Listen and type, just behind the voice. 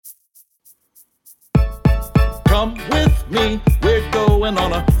Come with me, we're going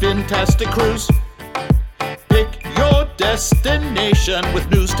on a fantastic cruise. Pick your destination with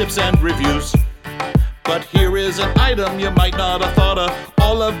news, tips, and reviews. But here is an item you might not have thought of.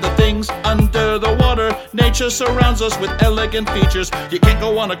 All of the things under the water. Nature surrounds us with elegant features. You can't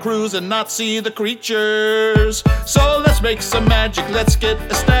go on a cruise and not see the creatures. So let's make some magic, let's get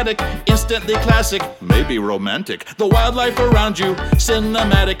ecstatic. Instantly classic, maybe romantic. The wildlife around you,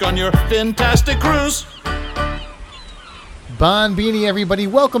 cinematic on your fantastic cruise. Bon Beanie, everybody.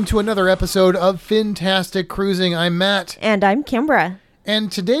 Welcome to another episode of Fantastic Cruising. I'm Matt. And I'm Kimbra.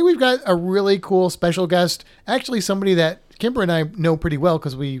 And today we've got a really cool special guest. Actually, somebody that Kimbra and I know pretty well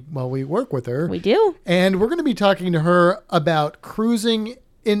because we work with her. We do. And we're going to be talking to her about cruising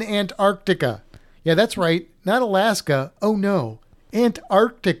in Antarctica. Yeah, that's right. Not Alaska. Oh, no.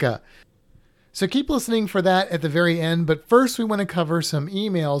 Antarctica. So keep listening for that at the very end. But first, we want to cover some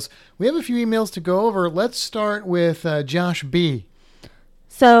emails. We have a few emails to go over. Let's start with Josh B.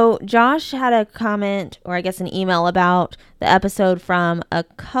 So Josh had a comment, or I guess an email about the episode from a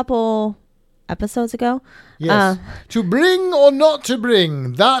couple episodes ago. Yes. To bring or not to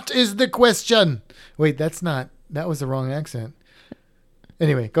bring? That is the question. Wait, that was the wrong accent.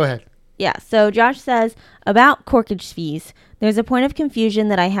 Anyway, go ahead. Yeah, so Josh says, about corkage fees, there's a point of confusion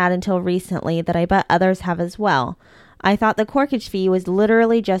that I had until recently that I bet others have as well. I thought the corkage fee was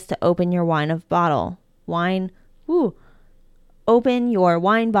literally just to open your wine bottle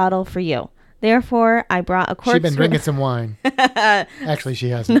for you. Therefore, I brought a corkscrew. She's been drinking some wine. Actually, she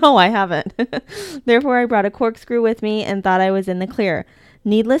hasn't. No, I haven't. Therefore, I brought a corkscrew with me and thought I was in the clear.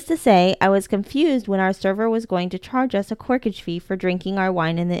 Needless to say, I was confused when our server was going to charge us a corkage fee for drinking our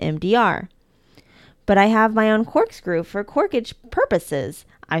wine in the MDR. But I have my own corkscrew for corkage purposes,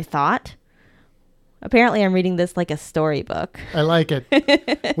 I thought. Apparently, I'm reading this like a storybook. I like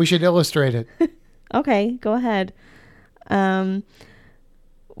it. We should illustrate it. Okay, go ahead.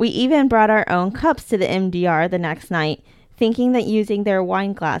 We even brought our own cups to the MDR the next night, thinking that using their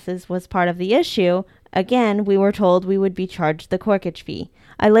wine glasses was part of the issue. Again, we were told we would be charged the corkage fee.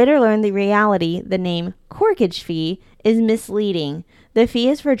 I later learned the reality, the name corkage fee, is misleading. The fee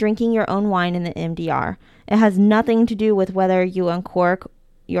is for drinking your own wine in the MDR. It has nothing to do with whether you uncork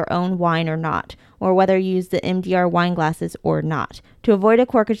your own wine or not, or whether you use the MDR wine glasses or not. To avoid a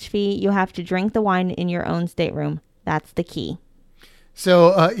corkage fee, you have to drink the wine in your own stateroom. That's the key.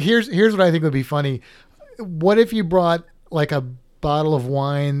 So here's what I think would be funny. What if you brought like a bottle of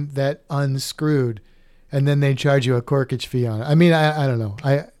wine that unscrewed, and then they charge you a corkage fee on it? I mean, I don't know.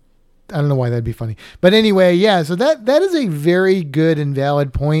 I don't know why that'd be funny. But anyway, yeah. So that is a very good and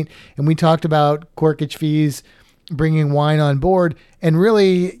valid point. And we talked about corkage fees, bringing wine on board, and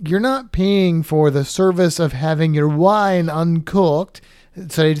really, you're not paying for the service of having your wine uncorked.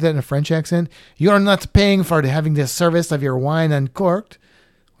 So I did that in a French accent. You're not paying for having the service of your wine uncorked.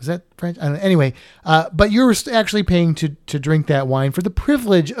 Was that French? I don't know. Anyway, but you're actually paying to drink that wine for the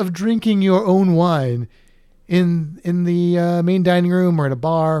privilege of drinking your own wine in the main dining room or at a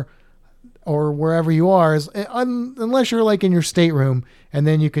bar or wherever you are, unless you're like in your stateroom, and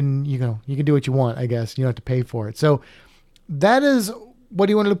then you can do what you want, I guess. You don't have to pay for it. So that is what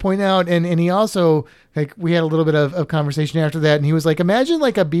he wanted to point out. And he also, like, we had a little bit of conversation after that, and he was like, imagine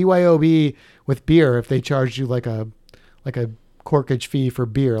like a BYOB with beer if they charged you like a corkage fee for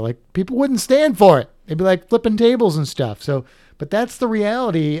beer. Like, people wouldn't stand for it. They'd be like flipping tables and stuff. So, but that's the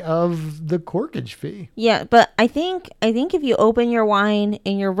reality of the corkage fee. Yeah, but I think if you open your wine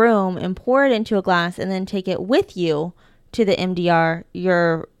in your room and pour it into a glass and then take it with you to the MDR,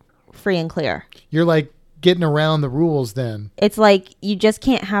 you're free and clear. You're like getting around the rules then. It's like you just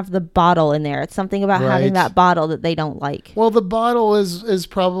can't have the bottle in there. It's something about having that bottle that they don't like. Well, the bottle is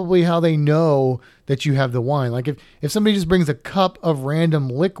probably how they know that you have the wine. Like if somebody just brings a cup of random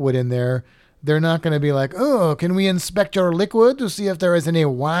liquid in there, they're not going to be like, oh, can we inspect your liquid to see if there is any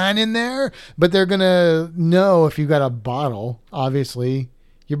wine in there? But they're going to know if you got a bottle. Obviously,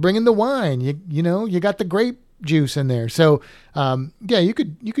 you're bringing the wine. You got the grape juice in there. So, yeah, you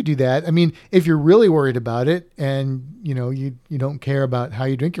could do that. I mean, if you're really worried about it and, you don't care about how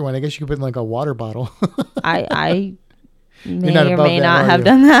you drink your wine, I guess you could put in like a water bottle. I may or may not have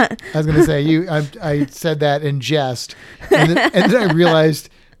done that. I was going to say I said that in jest, and then I realized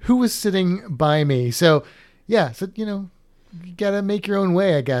who was sitting by me. So, yeah, you got to make your own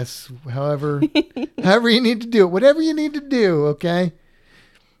way, I guess. However you need to do it, whatever you need to do. Okay.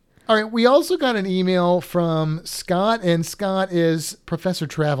 All right. We also got an email from Scott, and Scott is Professor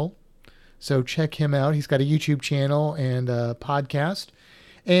Travel. So check him out. He's got a YouTube channel and a podcast.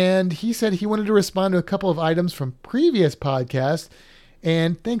 And he said he wanted to respond to a couple of items from previous podcasts.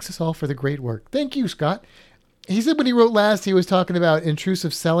 And thanks us all for the great work. Thank you, Scott. He said when he wrote last, he was talking about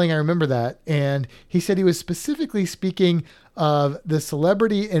intrusive selling. I remember that. And he said he was specifically speaking of the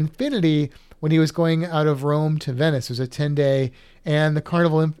Celebrity Infinity when he was going out of Rome to Venice. It was a 10-day, and the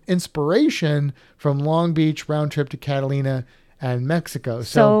Carnival Inspiration from Long Beach round trip to Catalina and Mexico.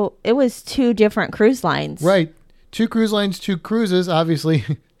 So it was 2 different cruise lines. Right. 2 cruise lines, 2 cruises. Obviously,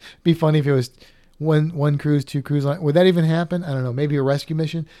 be funny if it was one cruise, 2 cruise lines. Would that even happen? I don't know. Maybe a rescue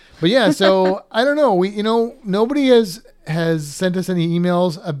mission. But yeah, so I don't know. Nobody has sent us any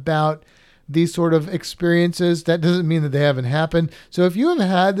emails about these sort of experiences. That doesn't mean that they haven't happened. So if you have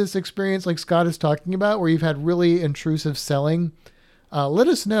had this experience like Scott is talking about, where you've had really intrusive selling, let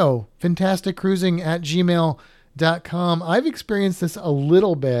us know. fantasticcruising@gmail.com. I've experienced this a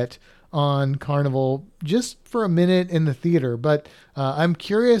little bit on Carnival, just for a minute in the theater, but I'm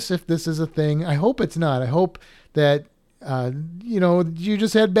curious if this is a thing. I hope it's not. I hope that you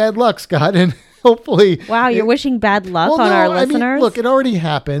just had bad luck, Scott, and hopefully. Wow, you're wishing bad luck on our listeners. I mean, look, it already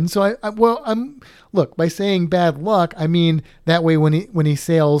happened. So by saying bad luck, I mean that way when he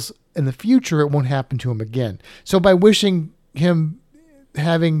sails in the future, it won't happen to him again. So by wishing him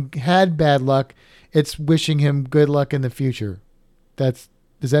having had bad luck, it's wishing him good luck in the future. Does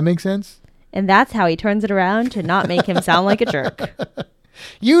that make sense? And that's how he turns it around to not make him sound like a jerk.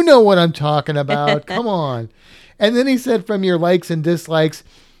 You know what I'm talking about. Come on. And then he said, from your likes and dislikes,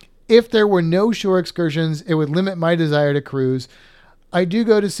 if there were no shore excursions, it would limit my desire to cruise. I do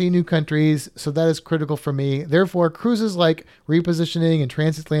go to see new countries, so that is critical for me. Therefore, cruises like repositioning and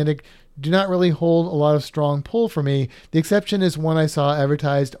transatlantic do not really hold a lot of strong pull for me. The exception is one I saw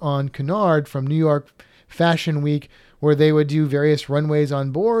advertised on Cunard from New York Fashion Week, where they would do various runways on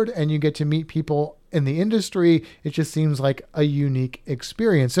board and you get to meet people in the industry. It just seems like a unique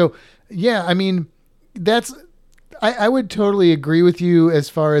experience. So yeah, I mean, I would totally agree with you as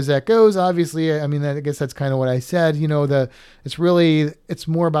far as that goes. Obviously, I mean, I guess that's kind of what I said. It's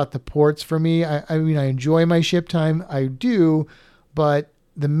more about the ports for me. I mean, I enjoy my ship time. I do, but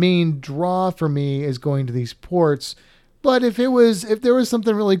the main draw for me is going to these ports. But if there was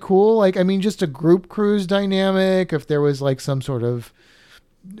something really cool, like, I mean, just a group cruise dynamic, if there was like some sort of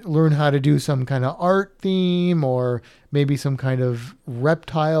learn how to do some kind of art theme or maybe some kind of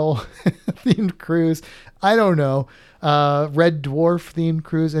reptile themed cruise. I don't know. Red Dwarf themed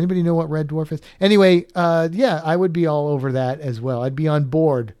cruise. Anybody know what Red Dwarf is? Anyway, yeah, I would be all over that as well. I'd be on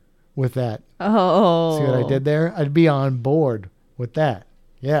board with that. Oh. See what I did there? I'd be on board with that.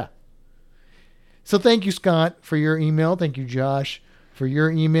 Yeah. So thank you, Scott, for your email. Thank you, Josh, for your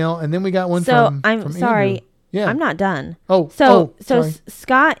email. And then we got one from sorry. Andrew. Yeah. I'm not done. So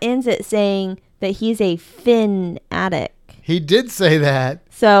Scott ends it saying that he's a fin addict. He did say that.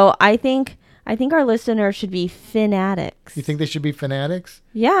 So I think our listeners should be fin addicts. You think they should be fanatics?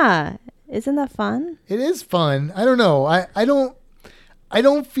 Yeah. Isn't that fun? It is fun. I don't know. I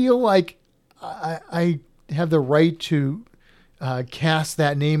don't feel like I have the right to cast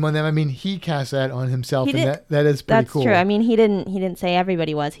that name on them. I mean, he cast that on himself, and that is pretty cool. That's true. I mean, he didn't say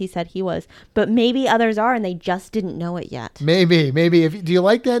everybody was. He said he was, but maybe others are, and they just didn't know it yet. Maybe. Do you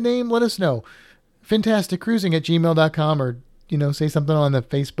like that name? Let us know. fantasticcruising@gmail.com, or say something on the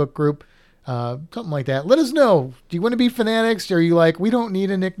Facebook group, something like that. Let us know. Do you want to be fanatics? Or are you like, we don't need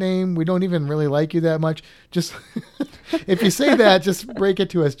a nickname, we don't even really like you that much? Just if you say that, just break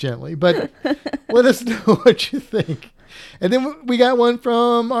it to us gently. But let us know what you think. And then we got one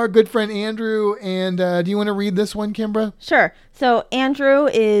from our good friend Andrew. And do you want to read this one, Kimbra? Sure. So Andrew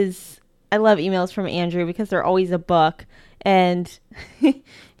I love emails from Andrew because they're always a book. And this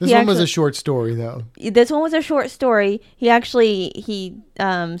one was a short story, though. This one was a short story. He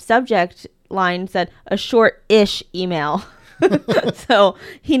subject line said a short-ish email. So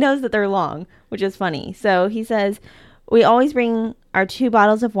he knows that they're long, which is funny. So he says, we always bring our 2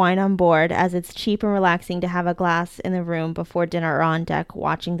 bottles of wine on board as it's cheap and relaxing to have a glass in the room before dinner or on deck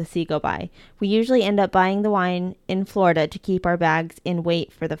watching the sea go by. We usually end up buying the wine in Florida to keep our bags in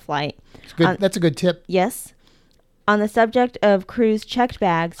wait for the flight. That's a good tip. Yes. On the subject of cruise checked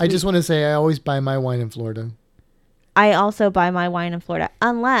bags, I just want to say I always buy my wine in Florida. I also buy my wine in Florida,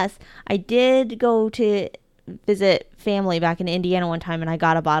 unless I did go to visit family back in Indiana one time and I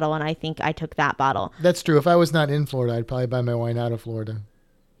got a bottle and I think I took that bottle. That's true. If I was not in Florida, I'd probably buy my wine out of Florida.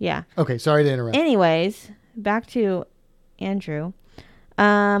 Yeah. Okay, sorry to interrupt. Anyways, back to Andrew.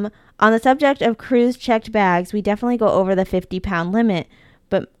 On the subject of cruise checked bags, we definitely go over the 50-pound limit,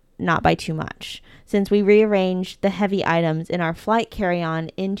 but not by too much, since we rearranged the heavy items in our flight carry-on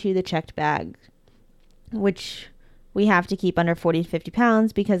into the checked bag, which we have to keep under 40 to 50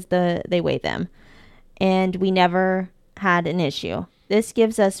 pounds because they weigh them. And we never had an issue. This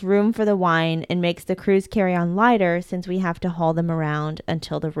gives us room for the wine and makes the cruise carry-on lighter since we have to haul them around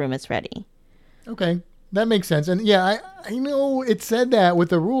until the room is ready. Okay, that makes sense. And yeah, I know it said that with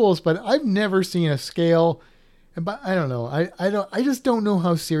the rules, but I've never seen a scale. But I don't know. I just don't know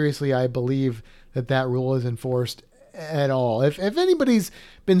how seriously I believe that rule is enforced at all. If anybody's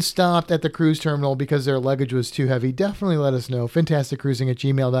been stopped at the cruise terminal because their luggage was too heavy, definitely let us know.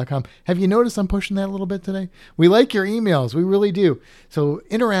 fantasticcruising@gmail.com. Have you noticed I'm pushing that a little bit today? We like your emails. We really do. So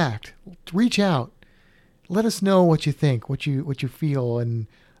interact, reach out, let us know what you think, what you feel, and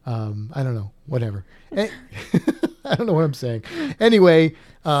I don't know, whatever. I don't know what I'm saying. Anyway,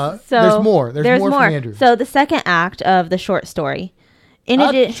 there's more. There's more from Andrew. So the second act of the short story.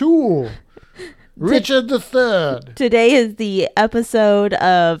 Richard III. Today is the episode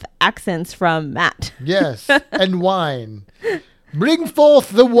of accents from Matt. Yes, and wine. Bring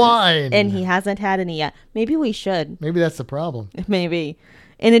forth the wine. And he hasn't had any yet. Maybe we should. Maybe that's the problem. Maybe.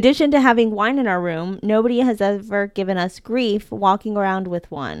 In addition to having wine in our room, nobody has ever given us grief walking around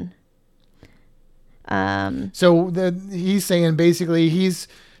with one. So he's saying basically he's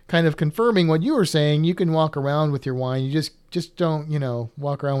kind of confirming what you were saying. You can walk around with your wine. You just don't,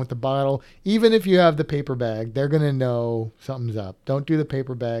 walk around with the bottle. Even if you have the paper bag, they're going to know something's up. Don't do the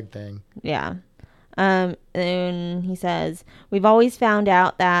paper bag thing. Yeah. And he says, we've always found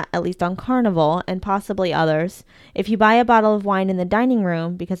out that, at least on Carnival and possibly others, if you buy a bottle of wine in the dining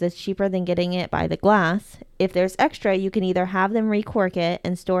room because it's cheaper than getting it by the glass, if there's extra, you can either have them recork it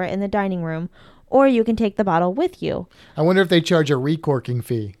and store it in the dining room, or you can take the bottle with you. I wonder if they charge a recorking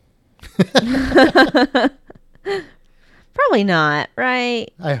fee. Probably not,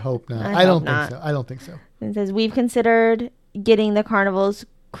 right? I hope not. I don't think so. I don't think so. It says, we've considered getting the Carnival's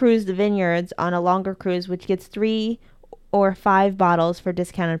Cruise the Vineyards on a longer cruise, which gets 3 or 5 bottles for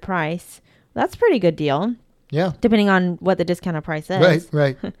discounted price. That's a pretty good deal. Yeah. Depending on what the discounted price is.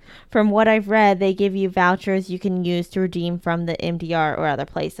 Right. From what I've read, they give you vouchers you can use to redeem from the MDR or other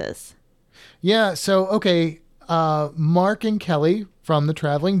places. Yeah. So, okay. Mark and Kelly from the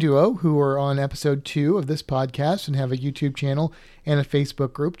Traveling Duo, who are on episode 2 of this podcast and have a YouTube channel and a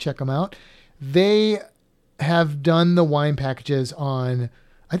Facebook group. Check them out. They have done the wine packages on,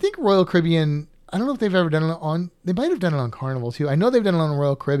 I think, Royal Caribbean. I don't know if they've ever done it on, they might have done it on Carnival too. I know they've done it on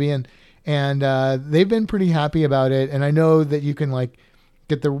Royal Caribbean, and they've been pretty happy about it. And I know that you can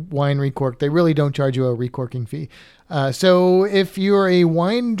get the wine recorked. They really don't charge you a recorking fee. So if you're a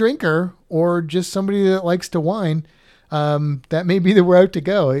wine drinker or just somebody that likes to wine, that may be the route to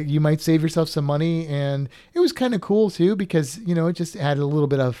go. You might save yourself some money. And it was kind of cool too, because, it just added a little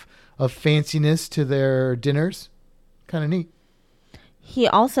bit of fanciness to their dinners. Kind of neat. He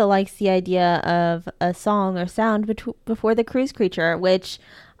also likes the idea of a song or sound before the cruise creature, which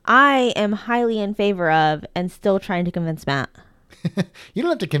I am highly in favor of and still trying to convince Matt. You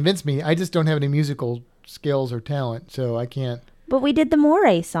don't have to convince me. I just don't have any musical skills or talent, so I can't. But we did the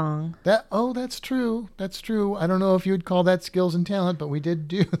Moray song. That's true. That's true. I don't know if you would call that skills and talent, but we did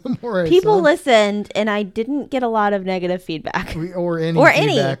do the Moray People song. listened, and I didn't get a lot of negative feedback. Or any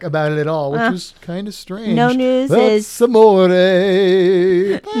feedback about it at all, which was kind of strange. No news is amore.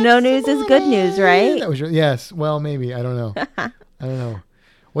 No news is good news, right? That was yes. Well, maybe. I don't know. I don't know.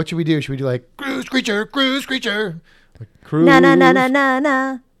 What should we do? Should we do cruise creature, cruise creature? Cruise na na na na na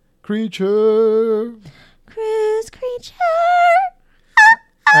na creature. Cruise creature.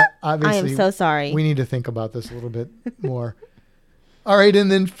 Obviously, I am so sorry. We need to think about this a little bit more. All right,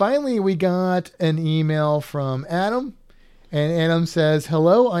 and then finally we got an email from Adam, and Adam says,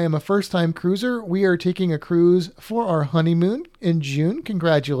 "Hello, I am a first-time cruiser. We are taking a cruise for our honeymoon in June.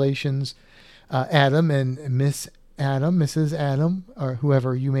 Congratulations, Adam and Mrs. Adam, or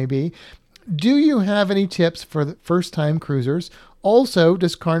whoever you may be. Do you have any tips for the first-time cruisers? Also,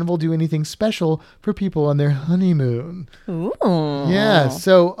 does Carnival do anything special for people on their honeymoon?" Ooh. Yeah.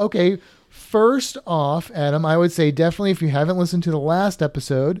 So, okay. First off, Adam, I would say definitely if you haven't listened to the last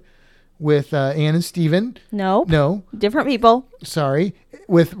episode with Ann and Steven. No. Different people. Sorry.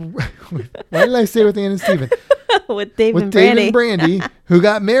 Why did I say with Ann and Steven? With Dave and Brandy, who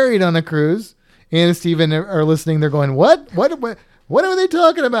got married on a cruise. Ann and Steven are listening. They're going, what? What are they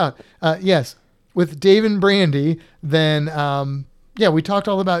talking about? Yes. With Dave and Brandy, then, we talked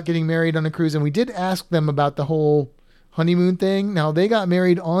all about getting married on a cruise, and we did ask them about the whole honeymoon thing. Now, they got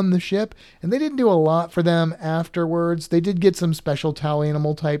married on the ship, and they didn't do a lot for them afterwards. They did get some special towel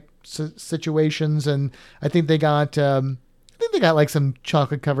animal type situations, and I think they got some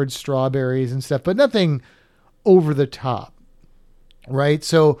chocolate covered strawberries and stuff, but nothing over the top, right?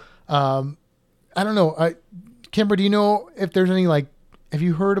 So, I don't know. Kimber, do you know if there's any have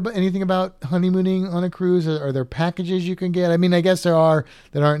you heard about anything about honeymooning on a cruise? Are there packages you can get? I mean, I guess there are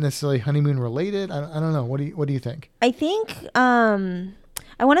that aren't necessarily honeymoon related. I don't know. What do you think? I think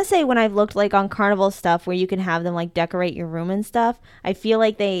I want to say when I've looked like on Carnival stuff where you can have them like decorate your room and stuff, I feel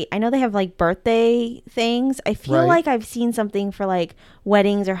like I know they have like birthday things. I feel Right. like I've seen something for like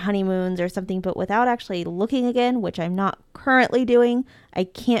weddings or honeymoons or something, but without actually looking again, which I'm not currently doing, I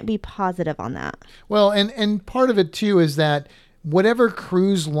can't be positive on that. Well, and part of it too is that whatever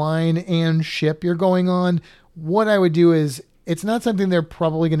cruise line and ship you're going on, what I would do is it's not something they're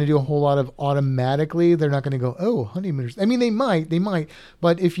probably going to do a whole lot of automatically. They're not going to go, oh, honeymooners. I mean, they might,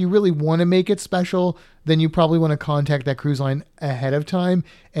 but if you really want to make it special, then you probably want to contact that cruise line ahead of time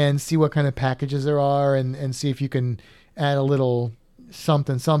and see what kind of packages there are and see if you can add a little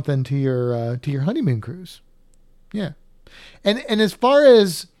something to your honeymoon cruise. Yeah. And as far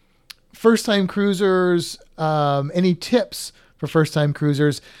as first time cruisers, any tips for first time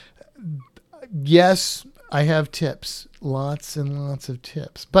cruisers? Yes, I have tips, lots and lots of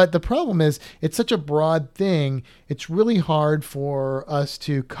tips. But the problem is it's such a broad thing. It's really hard for us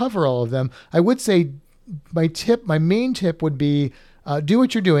to cover all of them. I would say my main tip would be do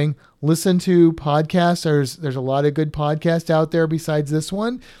what you're doing. Listen to podcasts. There's a lot of good podcasts out there besides this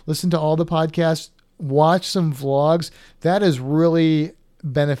one. Listen to all the podcasts. Watch some vlogs. That is really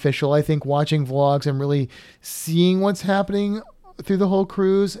beneficial. I think watching vlogs and really seeing what's happening through the whole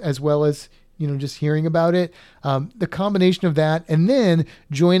cruise, as well as just hearing about it, the combination of that, and then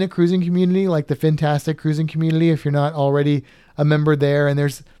join a cruising community like the Fantastic Cruising Community if you're not already a member there. And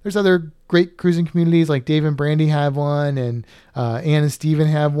there's other great cruising communities like Dave and Brandy have one, and Ann and Steven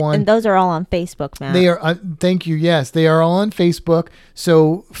have one. And those are all on Facebook, Matt. They are. Thank you. Yes, they are all on Facebook.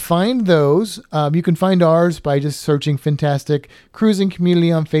 So find those. You can find ours by just searching Fantastic Cruising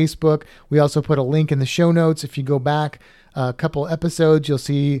Community on Facebook. We also put a link in the show notes. If you go back a couple episodes, you'll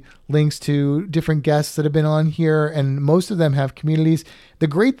see links to different guests that have been on here, and most of them have communities. The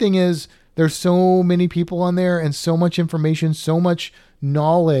great thing is there's so many people on there and so much information, so much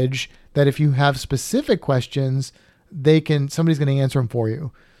knowledge that if you have specific questions, somebody's going to answer them for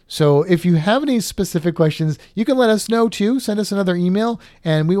you. So if you have any specific questions, you can let us know too. Send us another email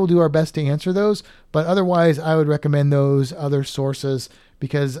and we will do our best to answer those. But otherwise, I would recommend those other sources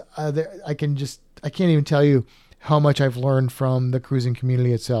because I can't even tell you how much I've learned from the cruising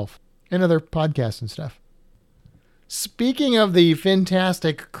community itself and other podcasts and stuff. Speaking of the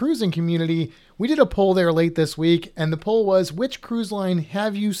Fantastic Cruising Community, we did a poll there late this week, and the poll was, which cruise line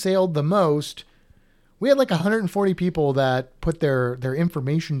have you sailed the most? We had like 140 people that put their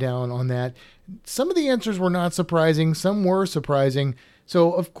information down on that. Some of the answers were not surprising. Some were surprising.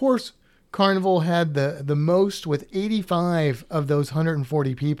 So, of course, Carnival had the most with 85 of those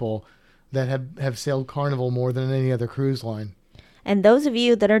 140 people that have sailed Carnival more than any other cruise line. And those of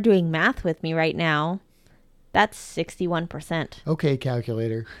you that are doing math with me right now, that's 61%. Okay,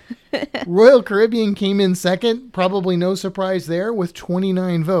 calculator. Royal Caribbean came in second. Probably no surprise there with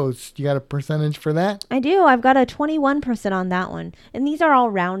 29 votes. You got a percentage for that? I do. I've got a 21% on that one. And these are all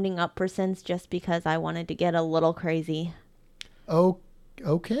rounding up percents just because I wanted to get a little crazy. Oh,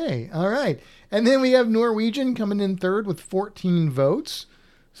 okay. All right. And then we have Norwegian coming in third with 14 votes.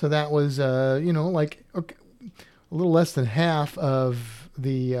 So that was, a little less than half of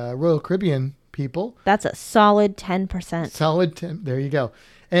the Royal Caribbean people. That's a solid 10%. Solid 10. There you go.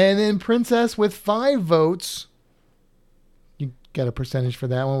 And then Princess with 5 votes. You got a percentage for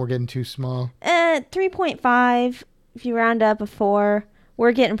that one? We're getting too small. 3.5. If you round up a 4,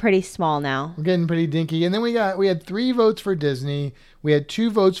 we're getting pretty small now. We're getting pretty dinky. And then we had 3 votes for Disney. We had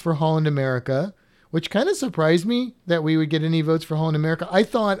 2 votes for Holland America, which kind of surprised me that we would get any votes for Holland America. I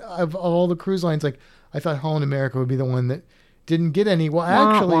thought of all the cruise lines, I thought Holland America would be the one that didn't get any. Well,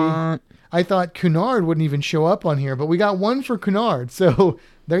 actually, I thought Cunard wouldn't even show up on here, but we got 1 for Cunard. So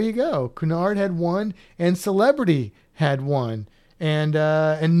there you go. Cunard had 1 and Celebrity had 1.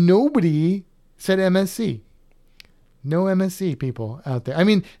 And nobody said MSC. No MSC people out there. I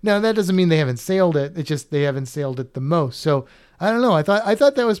mean, now that doesn't mean they haven't sailed it. It's just they haven't sailed it the most. So I don't know. I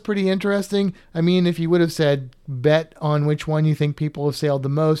thought that was pretty interesting. I mean, if you would have said bet on which one you think people have sailed the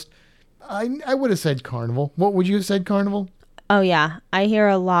most, I would have said Carnival. What would you have said, Carnival? Oh, yeah. I hear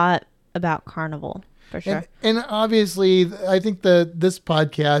a lot about Carnival, for sure. And obviously, I think this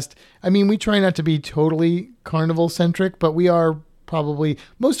podcast, I mean, we try not to be totally Carnival-centric, but we are probably,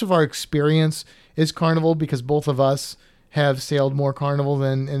 most of our experience is Carnival because both of us have sailed more Carnival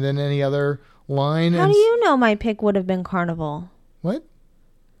than any other line. How do you know my pick would have been Carnival? What?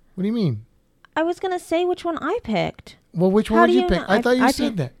 What do you mean? I was going to say which one I picked. Well, which one did you pick? I thought you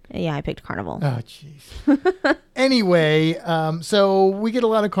said that. Yeah, I picked Carnival. Oh, jeez. Anyway, so we get a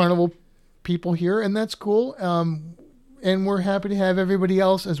lot of Carnival people here, and that's cool. And we're happy to have everybody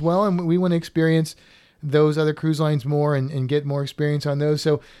else as well. And we want to experience those other cruise lines more and get more experience on those.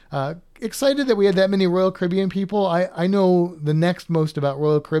 So excited that we had that many Royal Caribbean people. I know the next most about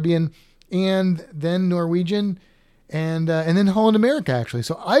Royal Caribbean and then Norwegian and then Holland America, actually.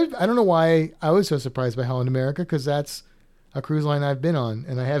 So I don't know why I was so surprised by Holland America, because that's a cruise line I've been on,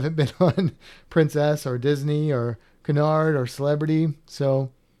 and I haven't been on Princess or Disney or Cunard or Celebrity.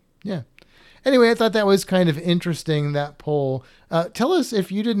 So, yeah. Anyway, I thought that was kind of interesting, that poll. Tell us,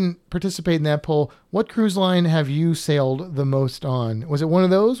 if you didn't participate in that poll, what cruise line have you sailed the most on? Was it one of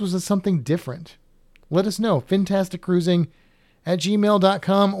those? Was it something different? Let us know.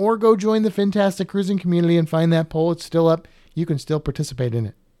 Fintastic@gmail.com, or go join the Fantastic Cruising community and find that poll. It's still up. You can still participate in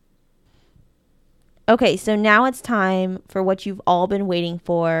it. Okay, so now it's time for what you've all been waiting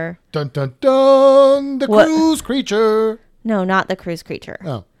for. Dun, dun, dun! The cruise creature! No, not the cruise creature.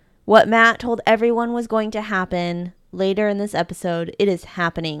 Oh. What Matt told everyone was going to happen later in this episode, it is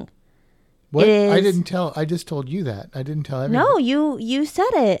happening. What? I didn't tell. I just told you that. I didn't tell everyone. No, you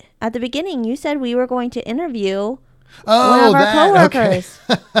said it at the beginning. You said we were going to interview one of our coworkers.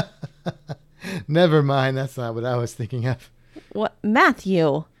 Okay. Never mind. That's not what I was thinking of. What,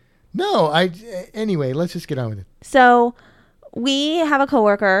 Matthew? No, anyway, let's just get on with it. So we have a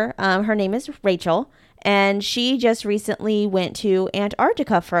coworker. Her name is Rachel, and she just recently went to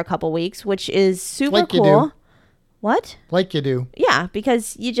Antarctica for a couple weeks, which is super like cool. You do. What? Like you do. Yeah,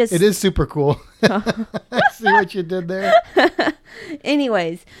 because you just... It is super cool. See what you did there?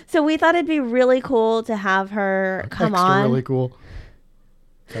 Anyways, so we thought it'd be really cool to have her come on. Really cool.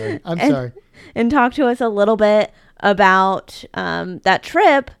 Sorry. Sorry. And talk to us a little bit about that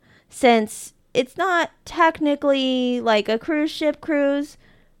trip, since it's not technically like a cruise ship cruise,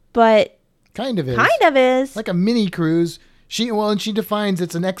 but kind of is. Like a mini cruise. She defines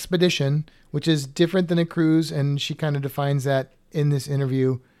it's an expedition, which is different than a cruise, and she kind of defines that in this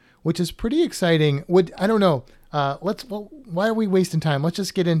interview, which is pretty exciting. I don't know. Why are we wasting time? Let's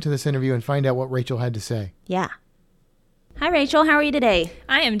just get into this interview and find out what Rachel had to say. Yeah. Hi, Rachel. How are you today?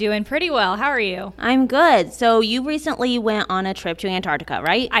 I am doing pretty well. How are you? I'm good. So you recently went on a trip to Antarctica,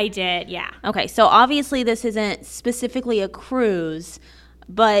 right? I did, yeah. Okay, so obviously this isn't specifically a cruise,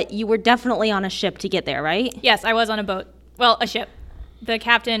 but you were definitely on a ship to get there, right? Yes, I was on a boat. Well, a ship. The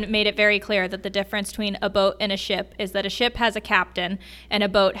captain made it very clear that the difference between a boat and a ship is that a ship has a captain and a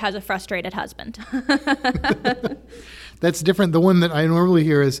boat has a frustrated husband. That's different. The one that I normally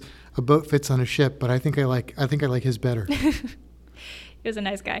hear is a boat fits on a ship, but I think I like his better. He was a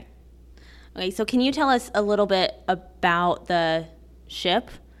nice guy. Okay, so can you tell us a little bit about the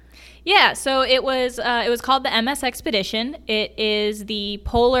ship? Yeah, so it was called the MS Expedition. It is the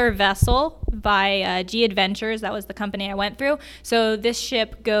polar vessel by G Adventures. That was the company I went through. So this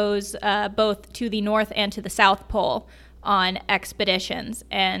ship goes both to the North and to the South Pole on expeditions.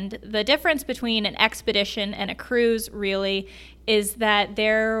 And the difference between an expedition and a cruise really is that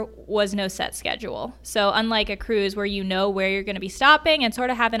there was no set schedule. So unlike a cruise where you know where you're going to be stopping and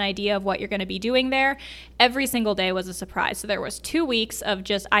sort of have an idea of what you're going to be doing there, every single day was a surprise. So there was 2 weeks of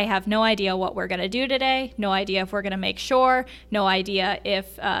just, I have no idea what we're going to do today, no idea if we're going to make shore, no idea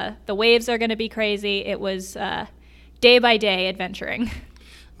if the waves are going to be crazy. It was day by day adventuring.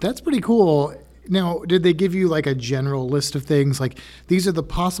 That's pretty cool. Now, did they give you like a general list of things? Like, these are the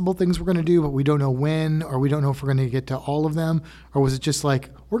possible things we're going to do, but we don't know when, or we don't know if we're going to get to all of them? Or was it just like,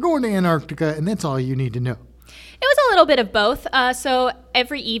 we're going to Antarctica and that's all you need to know? It was a little bit of both. So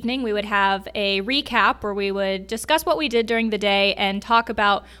every evening we would have a recap where we would discuss what we did during the day and talk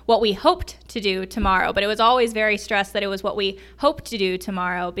about what we hoped to do tomorrow. But it was always very stressed that it was what we hoped to do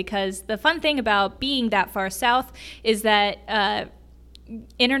tomorrow, because the fun thing about being that far south is that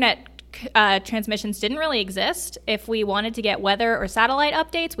internet transmissions didn't really exist. If we wanted to get weather or satellite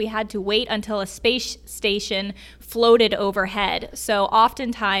updates, we had to wait until a space station floated overhead. So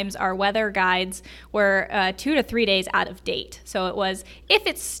oftentimes our weather guides were 2 to 3 days out of date. So it was, if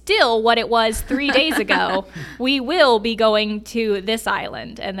it's still what it was 3 days ago, we will be going to this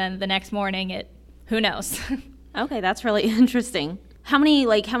island. And then the next morning, who knows? Okay, that's really interesting. How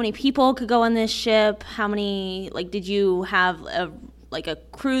many people could go on this ship? How many, did you have a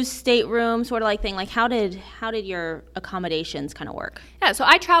cruise stateroom sort of thing? How did your accommodations kind of work? Yeah, so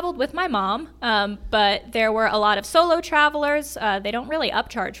I traveled with my mom, but there were a lot of solo travelers. They don't really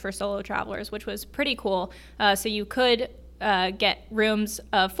upcharge for solo travelers, which was pretty cool. So you could get rooms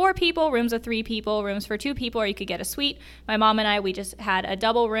of 4 people, rooms of 3 people, rooms for 2 people, or you could get a suite. My mom and I, we just had a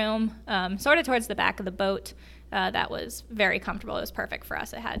double room, sort of towards the back of the boat. That was very comfortable. It was perfect for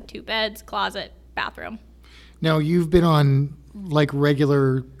us. It had 2 beds, closet, bathroom. Now, you've been on like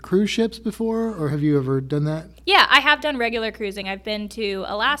regular cruise ships before, or have you ever done that? Yeah, I have done regular cruising. I've been to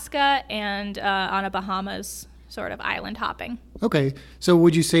Alaska and on a Bahamas sort of island hopping. Okay. So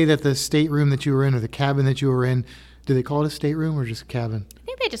would you say that the stateroom that you were in or the cabin that you were in, do they call it a stateroom or just a cabin? I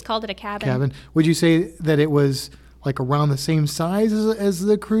think they just called it a cabin. Cabin. Would you say that it was like around the same size as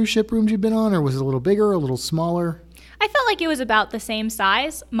the cruise ship rooms you've been on, or was it a little bigger, a little smaller? I felt like it was about the same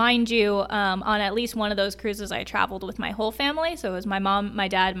size. Mind you, on at least one of those cruises, I traveled with my whole family. So it was my mom, my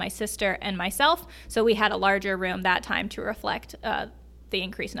dad, my sister, and myself. So we had a larger room that time to reflect the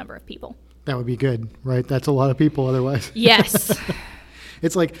increased number of people. That would be good, right? That's a lot of people otherwise. Yes.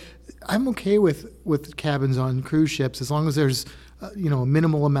 It's like, I'm okay with cabins on cruise ships as long as there's, a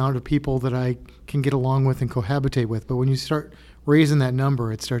minimal amount of people that I can get along with and cohabitate with. But when you start raising that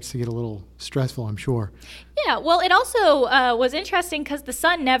number, it starts to get a little stressful, I'm sure. Yeah, well, it also was interesting because the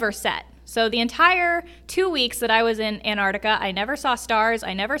sun never set. So the entire 2 weeks that I was in Antarctica, I never saw stars,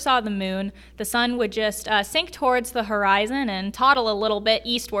 I never saw the moon. The sun would just sink towards the horizon and toddle a little bit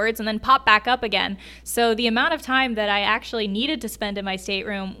eastwards and then pop back up again. So the amount of time that I actually needed to spend in my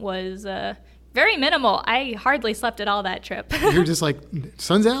stateroom was very minimal. I hardly slept at all that trip. You're just like,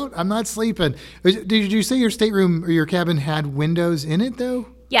 sun's out, I'm not sleeping. Did you say your stateroom or your cabin had windows in it, though?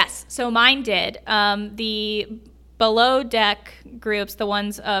 Yes, so mine did. The below deck groups, the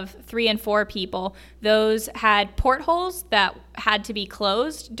ones of 3 and 4 people, those had portholes that had to be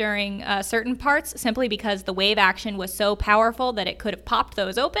closed during certain parts simply because the wave action was so powerful that it could have popped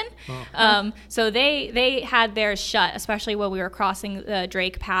those open. Oh. So they had theirs shut, especially when we were crossing the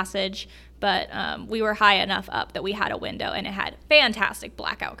Drake Passage. But we were high enough up that we had a window, and it had fantastic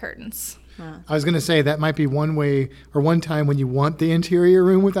blackout curtains. I was going to say that might be one way or one time when you want the interior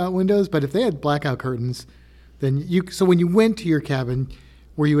room without windows, but if they had blackout curtains, then so when you went to your cabin,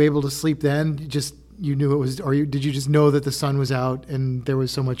 were you able to sleep then? You knew it was, or did you just know that the sun was out and there was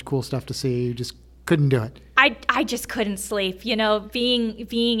so much cool stuff to see, you just couldn't do it? I just couldn't sleep.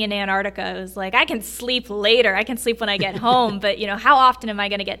 Being in Antarctica, it was like, I can sleep later. I can sleep when I get home. But, how often am I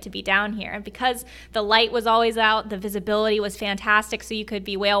going to get to be down here? And because the light was always out, the visibility was fantastic. So you could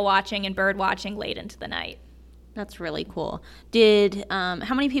be whale watching and bird watching late into the night. That's really cool.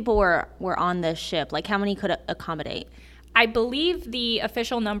 How many people were on this ship? Like, how many could accommodate? I believe the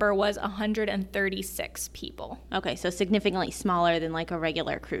official number was 136 people. Okay, so significantly smaller than like a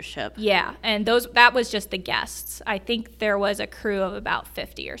regular cruise ship. Yeah, and that was just the guests. I think there was a crew of about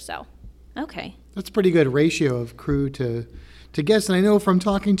 50 or so. Okay. That's a pretty good ratio of crew to guests. And I know from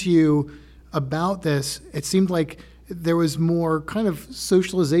talking to you about this, it seemed like there was more kind of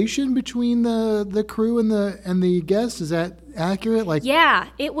socialization between the crew and the guests. Is that accurate? Yeah,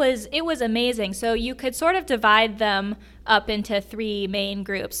 it was amazing. So you could sort of divide them up into 3 main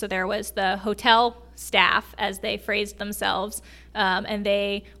groups. So there was the hotel staff, as they phrased themselves, and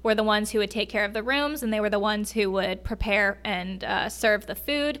they were the ones who would take care of the rooms, and they were the ones who would prepare and serve the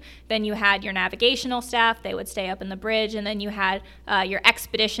food. Then you had your navigational staff. They would stay up in the bridge, and then you had your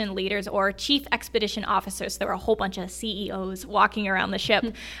expedition leaders or chief expedition officers. There were a whole bunch of CEOs walking around the ship,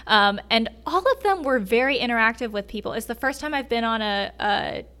 and all of them were very interactive with people. It's the first time I've been on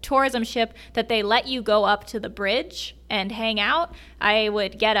a tourism ship that they let you go up to the bridge and hang out. I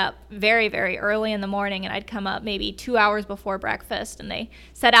would get up very, very early in the morning, and I'd come up maybe 2 hours before breakfast, and they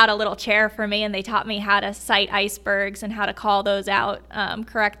set out a little chair for me, and they taught me how to sight icebergs and how to call those out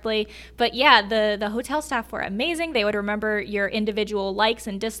correctly. But yeah, the hotel staff were amazing. They would remember your individual likes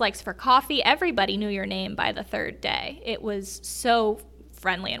and dislikes for coffee. Everybody knew your name by the 3rd day. It was so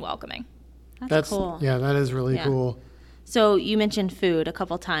friendly and welcoming. That's cool. Yeah, that is really cool. So you mentioned food a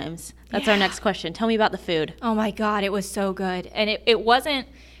couple times. That's our next question. Tell me about the food. Oh my God, it was so good. And it wasn't,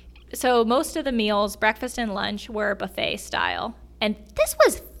 so most of the meals, breakfast and lunch, were buffet style. And this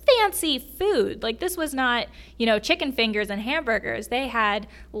was fancy food. Like, this was not, chicken fingers and hamburgers. They had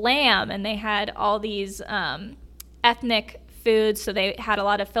lamb, and they had all these ethnic foods. So they had a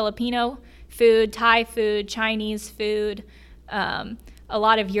lot of Filipino food, Thai food, Chinese food, a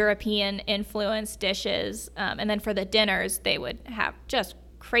lot of European influenced dishes. And then for the dinners, they would have just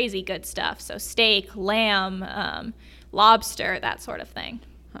crazy good stuff. So steak, lamb, lobster, that sort of thing.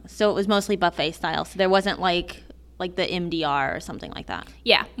 So it was mostly buffet style. So there wasn't like the MDR or something like that.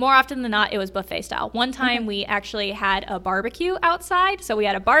 Yeah, more often than not, it was buffet style. One time we actually had a barbecue outside. So we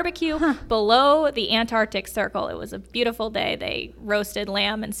had a barbecue below the Antarctic Circle. It was a beautiful day. They roasted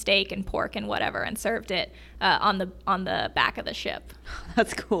lamb and steak and pork and whatever and served it on the back of the ship.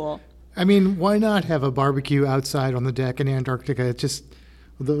 That's cool. I mean, why not have a barbecue outside on the deck in Antarctica? It's just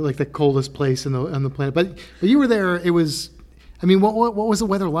the coldest place on the planet. But you were there. It was, I mean, what was the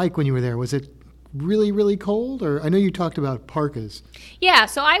weather like when you were there? Was it really, really cold? Or I know you talked about parkas. Yeah,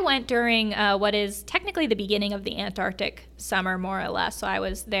 so I went during what is technically the beginning of the Antarctic summer, more or less. So I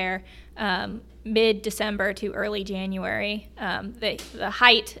was there mid-December to early January. The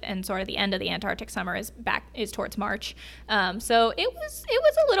height and sort of the end of the Antarctic summer is towards March. So it was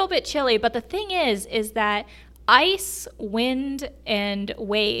a little bit chilly. But the thing is that ice, wind, and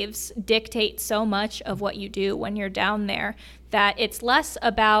waves dictate so much of what you do when you're down there that it's less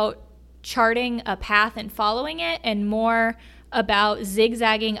about charting a path and following it and more about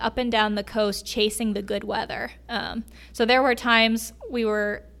zigzagging up and down the coast chasing the good weather. So there were times we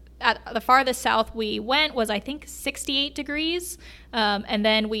were at the farthest south we went was I think 68 degrees, and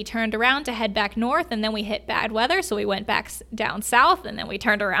then we turned around to head back north, and then we hit bad weather, so we went back down south, and then we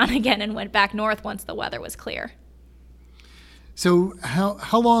turned around again and went back north once the weather was clear. So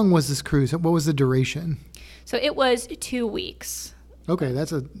how long was this cruise? What was the duration? So it was 2 weeks. Okay,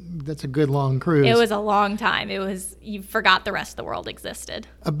 that's a good long cruise. It was a long time. You forgot the rest of the world existed.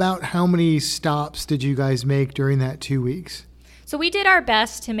 About how many stops did you guys make during that 2 weeks? So we did our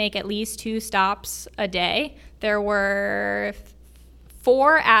best to make at least 2 stops a day. There were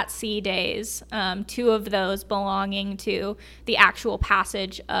 4 at-sea days, 2 of those belonging to the actual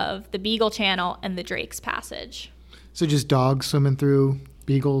passage of the Beagle Channel and the Drake's Passage. So just dogs swimming through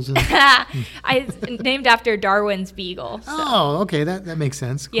beagles? And I named after Darwin's beagle. So. Oh, okay, that makes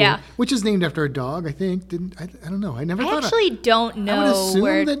sense. Cool. Yeah. Which is named after a dog, I think. I don't know. I actually don't know. I would assume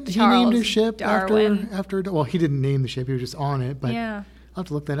where that he Charles named his ship Darwin. after. Well, he didn't name the ship. He was just on it. But yeah. I'll have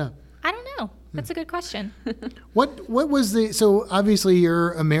to look that up. I don't know. That's a good question. What was so obviously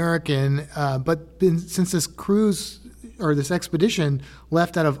you're American, but since this cruise or this expedition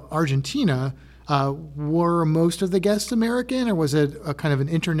left out of Argentina, were most of the guests American, or was it a kind of an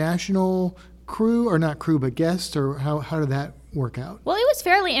international crew, or not crew but guests, or how did that work out? Well, it was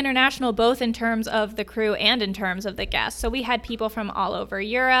fairly international, both in terms of the crew and in terms of the guests. So we had people from all over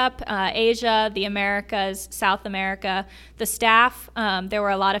Europe, Asia, the Americas, South America. The staff, there were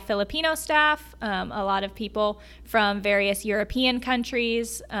a lot of Filipino staff, a lot of people from various European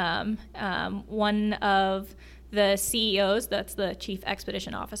countries. One of the CEOs, that's the Chief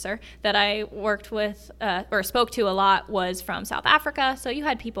Expedition Officer, that I worked with or spoke to a lot was from South Africa. So you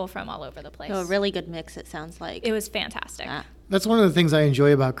had people from all over the place. So a really good mix, it sounds like. It was fantastic. Yeah. That's one of the things I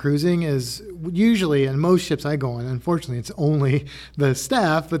enjoy about cruising is usually, and most ships I go on, unfortunately, it's only the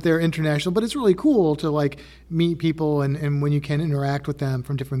staff, but they're international. But it's really cool to like meet people and when you can interact with them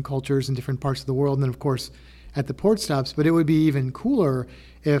from different cultures and different parts of the world. And then, of course, at the port stops. But it would be even cooler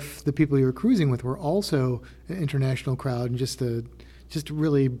if the people you were cruising with were also an international crowd, and just to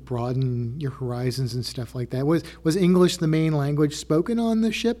really broaden your horizons and stuff like that. Was English the main language spoken on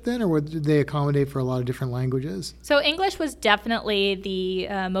the ship then, or did they accommodate for a lot of different languages? So English was definitely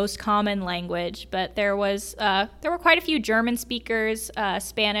the most common language, but there were quite a few German speakers,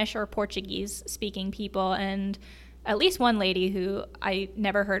 Spanish or Portuguese speaking people, and at least one lady who I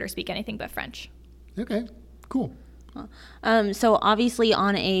never heard her speak anything but French. Okay, cool. So obviously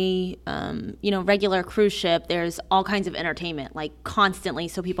on a regular cruise ship, there's all kinds of entertainment, like constantly,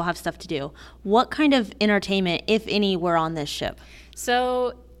 so people have stuff to do. What kind of entertainment, if any, were on this ship?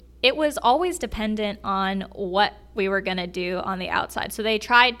 So it was always dependent on what we were going to do on the outside. So they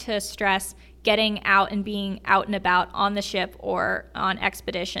tried to stress getting out and being out and about on the ship or on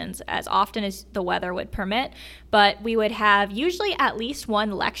expeditions as often as the weather would permit. But we would have usually at least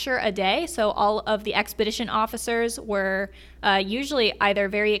one lecture a day. So all of the expedition officers were usually either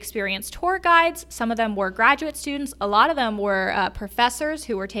very experienced tour guides. Some of them were graduate students. A lot of them were professors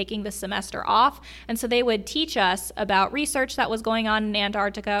who were taking the semester off. And so they would teach us about research that was going on in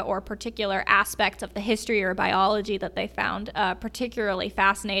Antarctica or particular aspects of the history or biology that they found particularly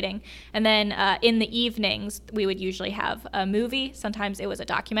fascinating. And then in the evenings, we would usually have a movie. Sometimes it was a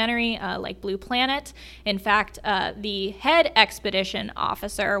documentary like Blue Planet. In fact, the head expedition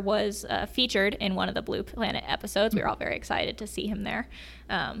officer was featured in one of the Blue Planet episodes. We were all very excited to see him there.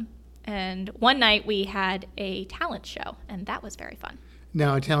 And one night we had a talent show, and that was very fun.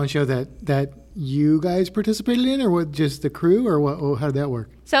 Now, a talent show that you guys participated in, or what, just the crew, or what? How did that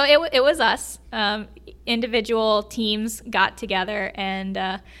work? So it was us. Individual teams got together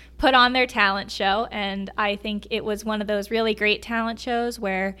and put on their talent show, and I think it was one of those really great talent shows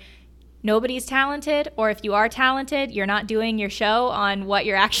where nobody's talented, or if you are talented, you're not doing your show on what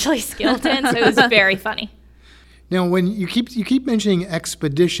you're actually skilled in. So it was very funny. Now, when you keep mentioning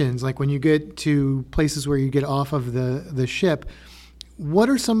expeditions, like when you get to places where you get off of the ship, what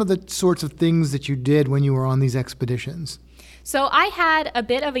are some of the sorts of things that you did when you were on these expeditions? So I had a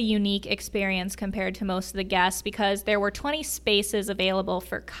bit of a unique experience compared to most of the guests because there were 20 spaces available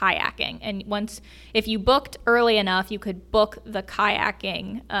for kayaking. And if you booked early enough, you could book the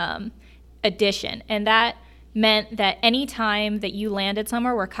kayaking edition. And that meant that any time that you landed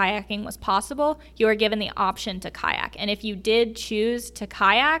somewhere where kayaking was possible, you were given the option to kayak. And if you did choose to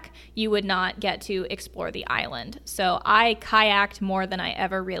kayak, you would not get to explore the island. So I kayaked more than I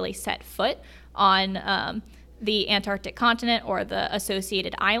ever really set foot on the Antarctic continent or the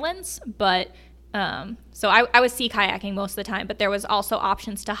associated islands. But so I was sea kayaking most of the time, but there was also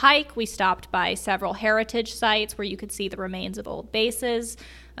options to hike. We stopped by several heritage sites where you could see the remains of old bases.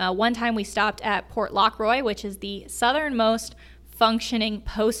 One time we stopped at Port Lockroy, which is the southernmost functioning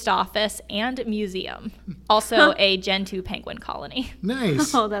post office and museum. Also a Gen 2 penguin colony.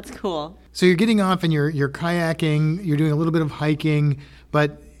 Nice. Oh, that's cool. So you're getting off and you're kayaking, you're doing a little bit of hiking,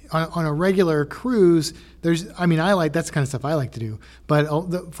 but on a regular cruise, that's the kind of stuff I like to do.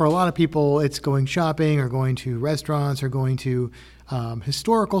 But for a lot of people, it's going shopping or going to restaurants or going to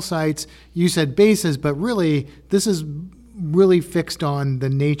historical sites. You said bases, but really, this is really fixed on the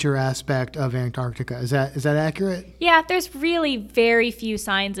nature aspect of Antarctica. Is that accurate? Yeah, there's really very few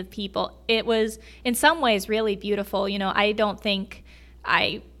signs of people. It was, in some ways, really beautiful. I don't think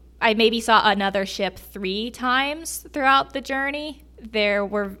I maybe saw another ship 3 times throughout the journey. There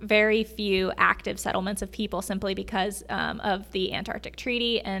were very few active settlements of people simply because of the Antarctic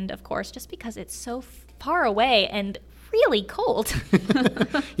Treaty and, of course, just because it's so far away and really cold.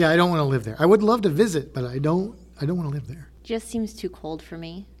 Yeah, I don't want to live there. I would love to visit, but I don't want to live there. Just seems too cold for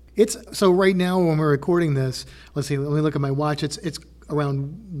me. So right now when we're recording this, let's see, let me look at my watch. It's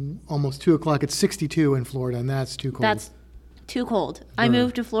around almost 2:00. It's 62 in Florida, and that's too cold. That's too cold. I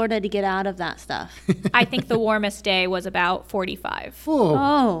moved to Florida to get out of that stuff. I think the warmest day was about 45.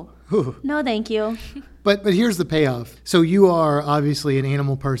 Oh. No, thank you. But here's the payoff. So you are obviously an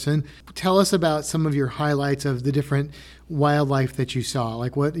animal person. Tell us about some of your highlights of the different wildlife that you saw.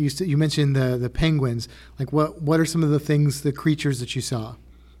 Like what you mentioned the penguins. Like what are some of the creatures that you saw?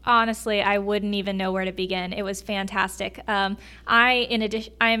 Honestly, I wouldn't even know where to begin. It was fantastic. I'm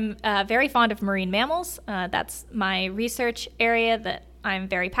very fond of marine mammals. That's my research area that I'm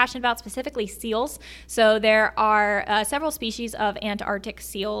very passionate about, specifically seals. So there are several species of Antarctic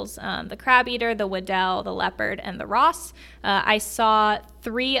seals, the crab eater, the Weddell, the leopard, and the Ross. I saw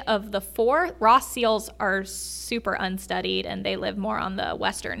 3 of the 4. Ross seals are super unstudied, and they live more on the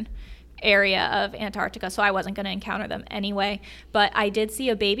western area of Antarctica, so I wasn't going to encounter them anyway. But I did see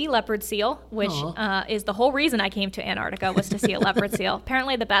a baby leopard seal, which is the whole reason I came to Antarctica, was to see a leopard seal.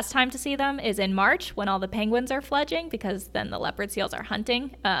 Apparently the best time to see them is in March when all the penguins are fledging, because then the leopard seals are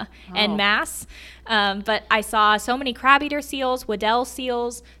hunting en masse. But I saw so many crab-eater seals, Weddell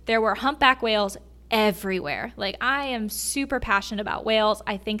seals. There were humpback whales everywhere. Like, I am super passionate about whales.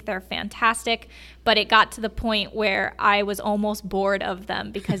 I think they're fantastic, but it got to the point where I was almost bored of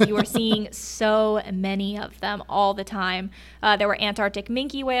them because you were seeing so many of them all the time. There were Antarctic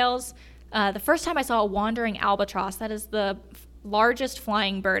minke whales. The first time I saw a wandering albatross, that is the largest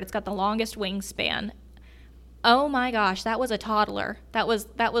flying bird. It's got the longest wingspan. Oh my gosh, that was a toddler. That was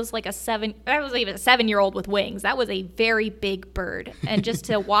like that was even a 7-year-old with wings. That was a very big bird. And just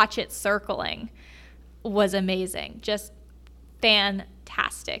to watch it circling was amazing. Just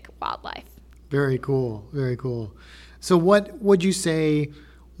fantastic wildlife. Very cool. Very cool. So what would you say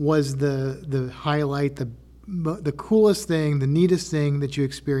was the highlight, the coolest thing, the neatest thing that you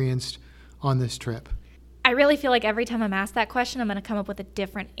experienced on this trip? I really feel like every time I'm asked that question, I'm going to come up with a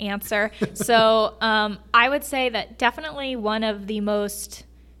different answer. So I would say that definitely one of the most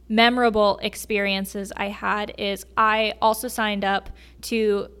memorable experiences I had is I also signed up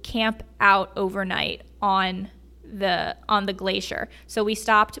to camp out overnight on the glacier. So we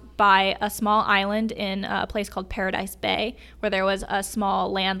stopped by a small island in a place called Paradise Bay, where there was a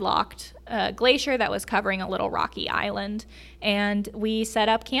small landlocked glacier that was covering a little rocky island. And we set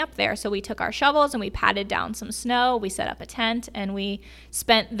up camp there. So we took our shovels and we patted down some snow. We set up a tent and we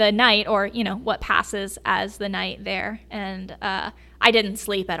spent the night, or what passes as the night there. And I didn't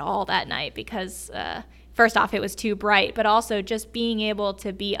sleep at all that night because first off, it was too bright, but also just being able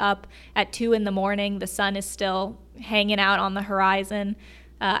to be up at 2 a.m, the sun is still hanging out on the horizon.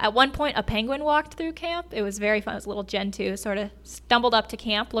 At one point, a penguin walked through camp. It was very fun. It was a little Gen 2, sort of stumbled up to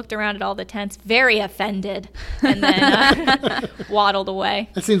camp, looked around at all the tents, very offended, and then waddled away.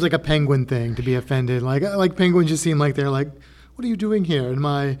 That seems like a penguin thing, to be offended. Like penguins just seem like they're like, what are you doing here? And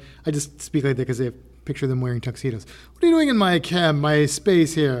I just speak like that because I picture them wearing tuxedos. What are you doing in my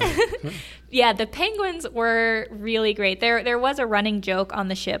space here? Yeah, the penguins were really great. There was a running joke on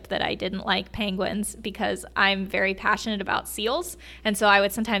the ship that I didn't like penguins because I'm very passionate about seals. And so I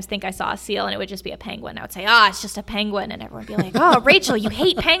would sometimes think I saw a seal and it would just be a penguin. I would say, it's just a penguin. And everyone would be like, oh, Rachel, you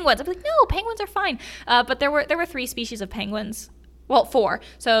hate penguins. I'd be like, no, penguins are fine. But there were 3 species of penguins. Well, 4.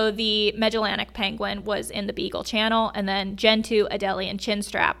 So the Magellanic penguin was in the Beagle Channel, and then Gentoo, Adelie, and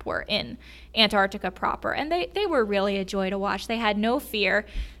Chinstrap were in Antarctica proper. And they were really a joy to watch. They had no fear.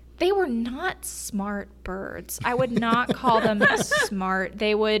 They were not smart birds. I would not call them smart.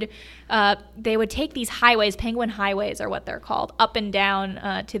 They would take these highways, penguin highways are what they're called, up and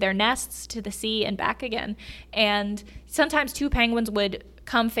down to their nests, to the sea, and back again. And sometimes 2 penguins would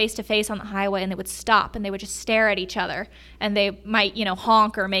come face to face on the highway, and they would stop, and they would just stare at each other. And they might,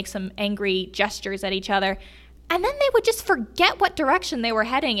 honk or make some angry gestures at each other. And then they would just forget what direction they were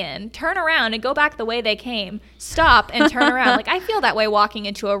heading in, turn around and go back the way they came, stop and turn around. Like, I feel that way walking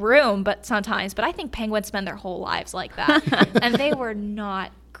into a room, but I think penguins spend their whole lives like that. And they were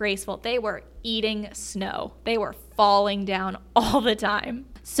not graceful. They were eating snow. They were falling down all the time.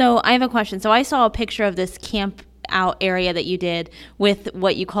 So I have a question. So I saw a picture of this camp out area that you did with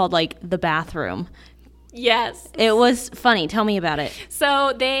what you called like the bathroom. Yes. It was funny. Tell me about it.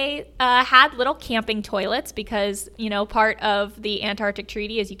 So they had little camping toilets because, part of the Antarctic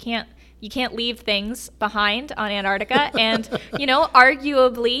Treaty is you can't leave things behind on Antarctica. And,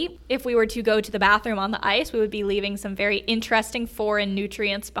 arguably, if we were to go to the bathroom on the ice, we would be leaving some very interesting foreign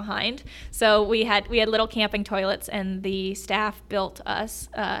nutrients behind. So we had little camping toilets, and the staff built us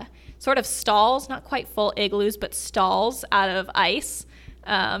sort of stalls, not quite full igloos, but stalls out of ice.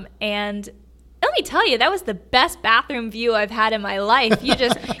 And let me tell you, that was the best bathroom view I've had in my life. You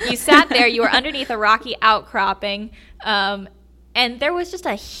sat there, you were underneath a rocky outcropping, and there was just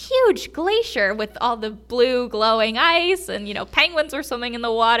a huge glacier with all the blue glowing ice, and, penguins were swimming in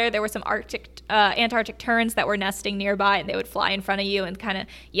the water. There were some Antarctic terns that were nesting nearby, and they would fly in front of you and kind of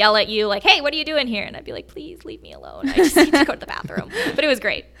yell at you like, hey, what are you doing here? And I'd be like, please leave me alone. I just need to go to the bathroom. But it was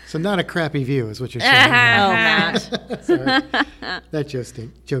great. So not a crappy view is what you're saying. Oh, Matt. Sorry. That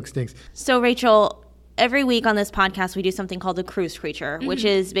joke stinks. So, Rachel, every week on this podcast, we do something called the cruise creature, which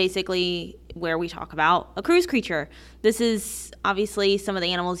is basically where we talk about a cruise creature. This is obviously some of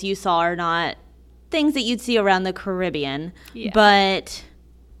the animals you saw are not things that you'd see around the Caribbean, but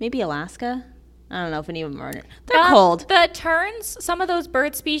maybe Alaska. I don't know if any of them are. They're cold. The terns, some of those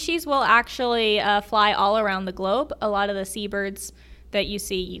bird species will actually fly all around the globe. A lot of the seabirds that you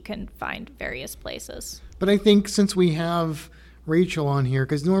see, you can find various places. But I think since we have Rachel on here,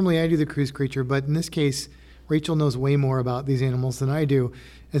 because normally I do the cruise creature, but in this case, Rachel knows way more about these animals than I do.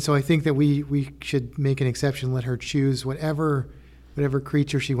 And so I think that we should make an exception, let her choose whatever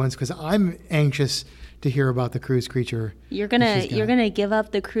creature she wants, because I'm anxious to hear about the cruise creature. You're gonna give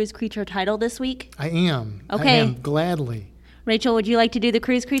up the cruise creature title this week? I am. Okay. I am, gladly. Rachel, would you like to do the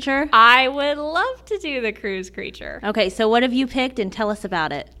cruise creature? I would love to do the cruise creature. Okay, so what have you picked, and tell us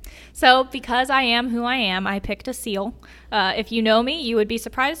about it. So because I am who I am, I picked a seal. If you know me, you would be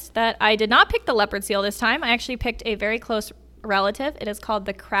surprised that I did not pick the leopard seal this time. I actually picked a very close relative. It is called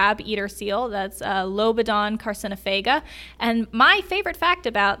the crab-eater seal. That's Lobodon carcinophaga. And my favorite fact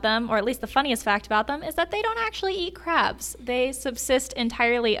about them, or at least the funniest fact about them, is that they don't actually eat crabs. They subsist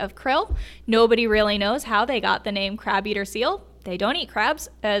entirely of krill. Nobody really knows how they got the name crab-eater seal. They don't eat crabs.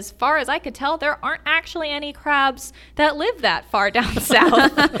 As far as I could tell, there aren't actually any crabs that live that far down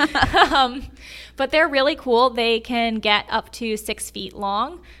south. But they're really cool. They can get up to 6 feet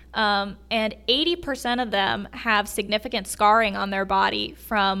long. And 80% of them have significant scarring on their body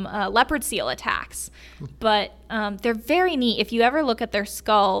from leopard seal attacks. But they're very neat. If you ever look at their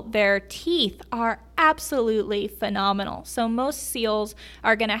skull, their teeth are absolutely phenomenal. So most seals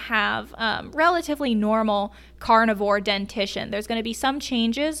are going to have relatively normal carnivore dentition. There's going to be some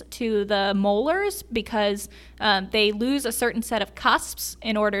changes to the molars because they lose a certain set of cusps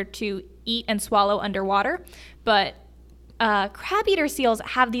in order to eat and swallow underwater. But crab-eater seals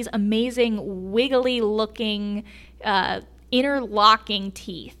have these amazing wiggly-looking interlocking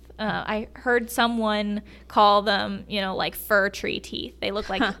teeth. I heard someone call them, like fir tree teeth. They look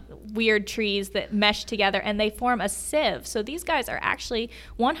like weird trees that mesh together, and they form a sieve. So these guys are actually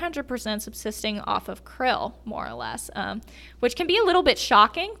 100% subsisting off of krill, more or less, which can be a little bit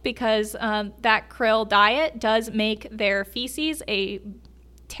shocking because that krill diet does make their feces a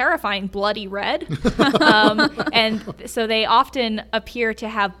terrifying bloody red. And so they often appear to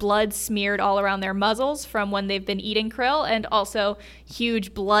have blood smeared all around their muzzles from when they've been eating krill, and also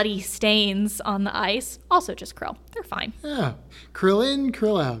huge bloody stains on the ice. Also just krill. They're fine. Yeah. Krill in,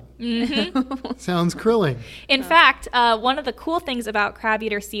 krill out. Sounds krilling. In fact, one of the cool things about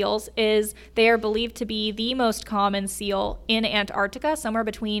crab-eater seals is they are believed to be the most common seal in Antarctica, somewhere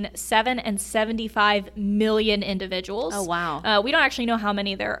between 7 and 75 million individuals. Oh, wow. We don't actually know how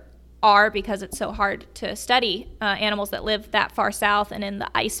many there are because it's so hard to study animals that live that far south and in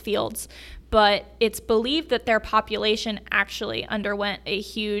the ice fields. But it's believed that their population actually underwent a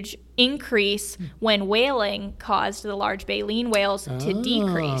huge increase when whaling caused the large baleen whales to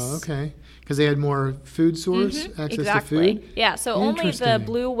decrease. Oh, okay. Because they had more food source, access Exactly. to food? Yeah, so only the Interesting.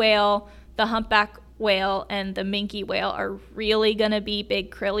 blue whale, the humpback whale, and the minke whale are really going to be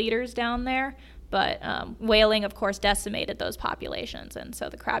big krill eaters down there. But whaling, of course, decimated those populations, and so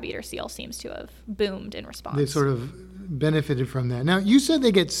the crab-eater seal seems to have boomed in response. They sort of benefited from that. Now, you said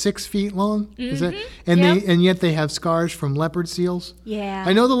they get 6 feet long, is that? And Yep. and yet they have scars from leopard seals. Yeah.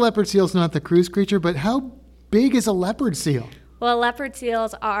 I know the leopard seal's not the cruise creature, but how big is a leopard seal? Well, leopard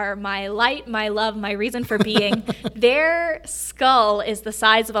seals are my light, my love, my reason for being. Their skull is the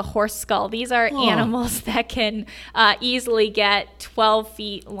size of a horse skull. These are animals that can easily get 12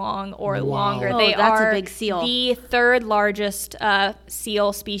 feet long or Wow. longer. Oh, They that's a are big seal. the third largest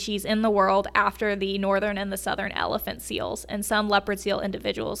seal species in the world after the northern and the southern elephant seals. And some leopard seal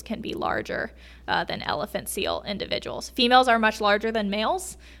individuals can be larger than elephant seal individuals. Females are much larger than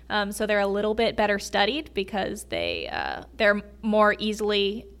males, so they're a little bit better studied because they're more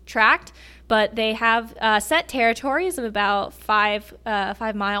easily tracked. But they have set territories of about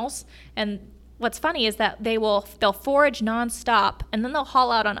 5 miles. And what's funny is that they'll forage nonstop, and then they'll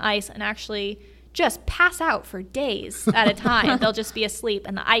haul out on ice and actually just pass out for days at a time. They'll just be asleep,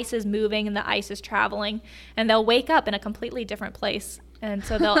 and the ice is moving and the ice is traveling, and they'll wake up in a completely different place. And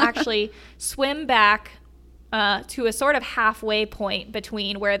so they'll actually swim back to a sort of halfway point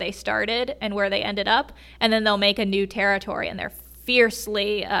between where they started and where they ended up, and then they'll make a new territory, and they're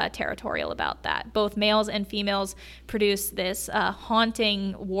fiercely territorial about that. Both males and females produce this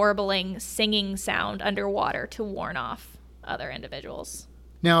haunting, warbling, singing sound underwater to warn off other individuals.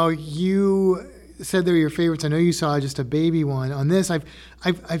 Now, you said they're your favorites. I know you saw just a baby one. On this,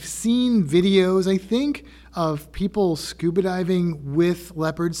 I've seen videos, I think, of people scuba diving with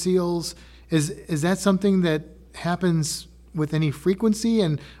leopard seals. Is that something that happens with any frequency?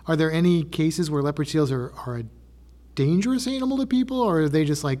 And are there any cases where leopard seals are a dangerous animal to people, or are they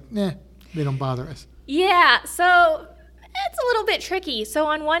just like, they don't bother us? Yeah, so it's a little bit tricky. So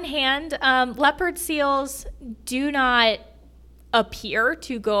on one hand, leopard seals do not appear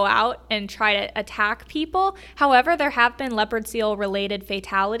to go out and try to attack people. However, there have been leopard seal related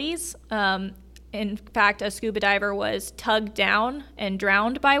fatalities. In fact, a scuba diver was tugged down and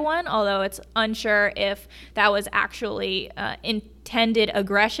drowned by one, although it's unsure if that was actually intended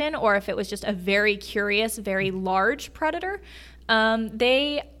aggression or if it was just a very curious, very large predator.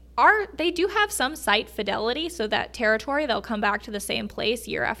 They do have some site fidelity, so that territory, they'll come back to the same place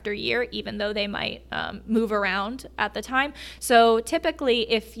year after year, even though they might move around at the time. So typically,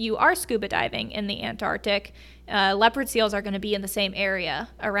 if you are scuba diving in the Antarctic, leopard seals are going to be in the same area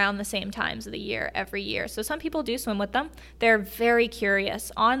around the same times of the year every year. So some people do swim with them. They're very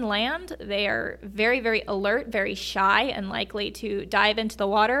curious. On land, they are very, very alert, very shy, and likely to dive into the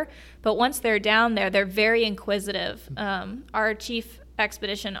water. But once they're down there, they're very inquisitive. Our chief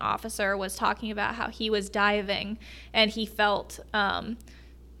expedition officer was talking about how he was diving and he felt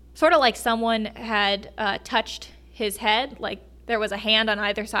sort of like someone had touched his head, like there was a hand on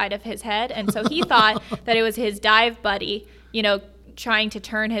either side of his head, and so he thought that it was his dive buddy, trying to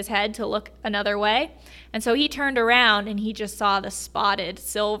turn his head to look another way. And so he turned around and he just saw the spotted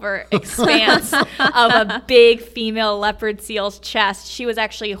silver expanse of a big female leopard seal's chest. She was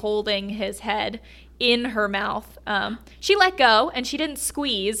actually holding his head in her mouth. She let go and she didn't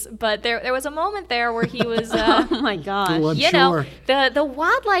squeeze, but there was a moment there where he was Oh my gosh. the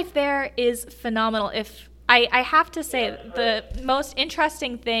wildlife there is phenomenal. If I have to say, the most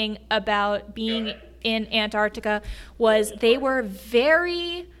interesting thing about being in Antarctica was they were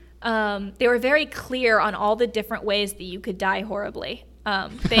very clear on all the different ways that you could die horribly.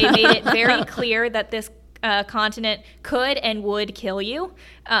 They made it very clear that this continent could and would kill you,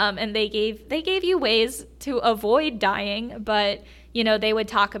 and they gave you ways to avoid dying, but they would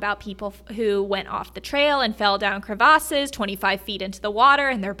talk about people who went off the trail and fell down crevasses 25 feet into the water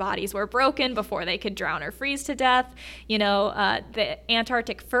and their bodies were broken before they could drown or freeze to death. The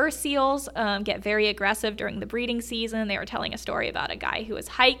Antarctic fur seals get very aggressive during the breeding season. They were telling a story about a guy who was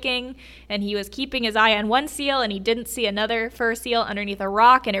hiking and he was keeping his eye on one seal and he didn't see another fur seal underneath a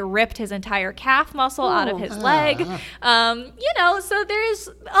rock and it ripped his entire calf muscle out of his leg. So there's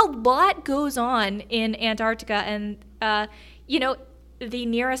a lot goes on in Antarctica, and the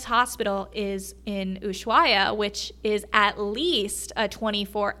nearest hospital is in Ushuaia, which is at least a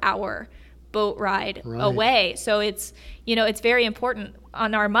 24-hour boat ride away. So it's very important.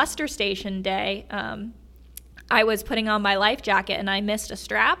 On our muster station day, I was putting on my life jacket and I missed a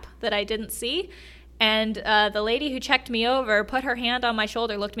strap that I didn't see. And the lady who checked me over put her hand on my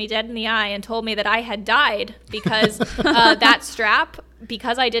shoulder, looked me dead in the eye, and told me that I had died because that strap,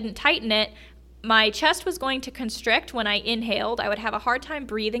 because I didn't tighten it, my chest was going to constrict when I inhaled. I would have a hard time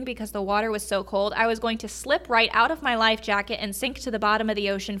breathing because the water was so cold. I was going to slip right out of my life jacket and sink to the bottom of the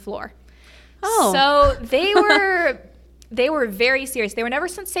ocean floor. Oh. So they were very serious. They were never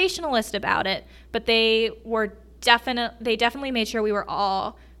sensationalist about it, but they definitely made sure we were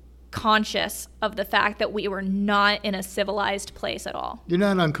all conscious of the fact that we were not in a civilized place at all. You're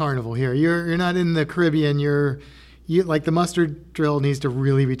not on Carnival here. You're not in the Caribbean. You like the mustard drill needs to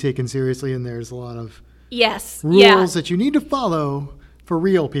really be taken seriously, and there's a lot of rules that you need to follow for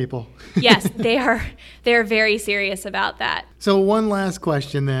real people. Yes, they're very serious about that. So one last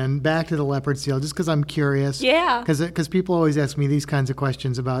question then, back to the leopard seal, just because I'm curious. Yeah. Because people always ask me these kinds of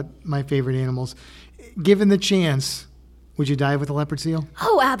questions about my favorite animals. Given the chance, would you dive with a leopard seal?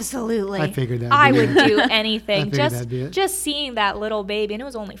 Oh, absolutely. I figured that. I would do anything. That'd just seeing that little baby, and it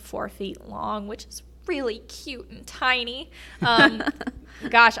was only 4 feet long, which is really cute and tiny.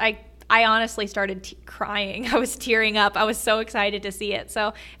 Gosh, I honestly started crying. I was tearing up. I was so excited to see it. So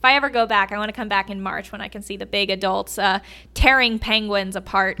if I ever go back, I want to come back in March when I can see the big adults tearing penguins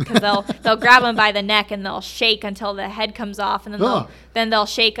apart, because they'll grab them by the neck and they'll shake until the head comes off, and then they'll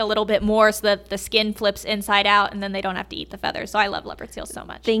shake a little bit more so that the skin flips inside out, and then they don't have to eat the feathers. So I love leopard seals so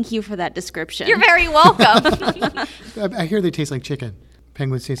much. Thank you for that description. You're very welcome. I hear they taste like chicken.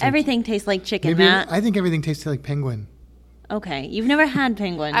 Penguins taste everything tastes like chicken. Maybe Matt. I think everything tastes like penguin. Okay, you've never had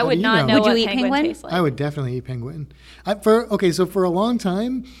penguin. I would not know Would what you eat penguin? tastes like. I would definitely eat penguin. So for a long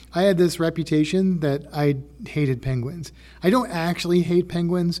time, I had this reputation that I hated penguins. I don't actually hate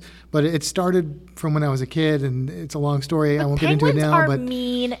penguins, but it started from when I was a kid, and it's a long story. I won't get into it now. Penguins are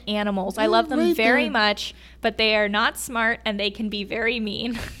mean animals. I love them very much, but they are not smart, and they can be very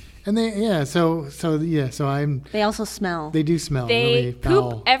mean. And they, so I'm. They also smell. They do smell. They really poop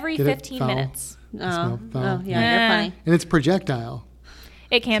foul. every Get 15 foul? minutes. Oh, foul. Yeah, you're funny. And it's projectile.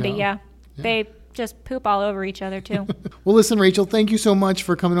 It can be, yeah. They just poop all over each other, too. Well, listen, Rachel, thank you so much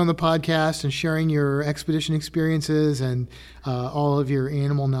for coming on the podcast and sharing your expedition experiences and all of your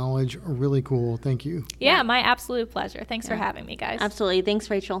animal knowledge. Really cool. Thank you. Yeah, my absolute pleasure. Thanks for having me, guys. Absolutely. Thanks,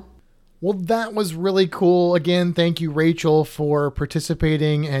 Rachel. Well, that was really cool. Again, thank you, Rachel, for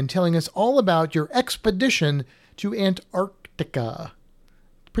participating and telling us all about your expedition to Antarctica.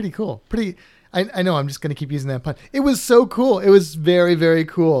 Pretty cool. I know I'm just going to keep using that pun. It was so cool. It was very, very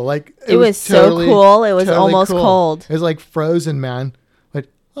cool. Like it was totally, so cool. It was totally almost cool. Cold. It was like Frozen, man. Like,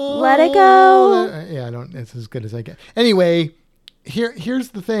 let it go. It's as good as I get. Anyway, here's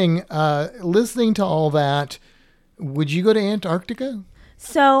the thing. Listening to all that, would you go to Antarctica?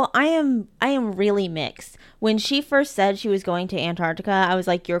 So I am really mixed. When she first said she was going to Antarctica, I was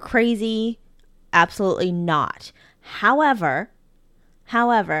like, you're crazy. Absolutely not. However,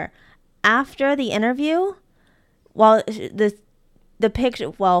 after the interview, the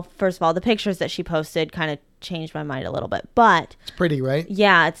picture, first of all, the pictures that she posted kind of changed my mind a little bit, but it's pretty, right?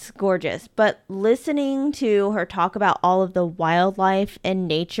 Yeah, it's gorgeous. But listening to her talk about all of the wildlife and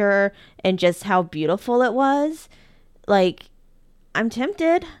nature and just how beautiful it was, like, I'm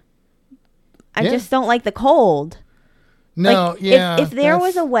tempted. I just don't like the cold. No, like, if there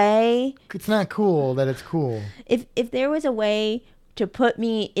was a way, it's not cool that it's cool. If there was a way to put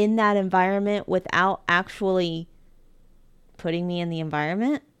me in that environment without actually putting me in the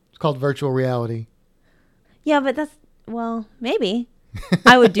environment, it's called virtual reality. Yeah, but maybe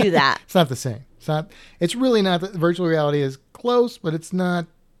I would do that. It's not the same. It's really not. Virtual reality is close, but it's not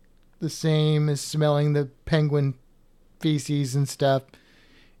the same as smelling the penguin feces and stuff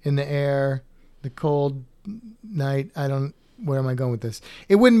in the air, the cold night. Where am I going with this?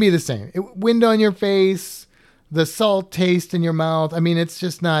 It wouldn't be the same. Wind on your face, the salt taste in your mouth. I mean, it's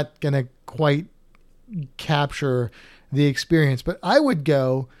just not going to quite capture the experience. But I would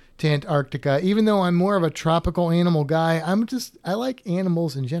go to Antarctica. Even though I'm more of a tropical animal guy, I like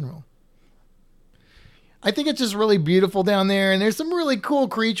animals in general. I think it's just really beautiful down there, and there's some really cool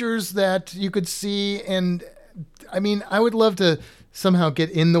creatures that you could see. And I mean, I would love to somehow get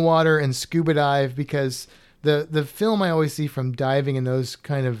in the water and scuba dive, because the film I always see from diving in those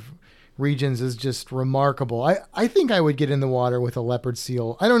kind of regions is just remarkable. I think I would get in the water with a leopard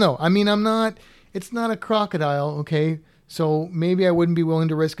seal. I don't know. I mean, it's not a crocodile, okay? So maybe I wouldn't be willing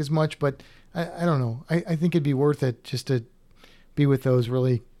to risk as much, but I don't know. I think it'd be worth it just to be with those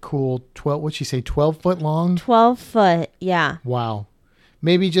really cool 12 foot long? 12 foot, yeah. Wow.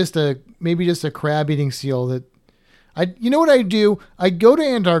 Maybe just a crab eating seal you know what I'd do? I'd go to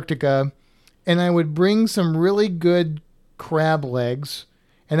Antarctica and I would bring some really good crab legs,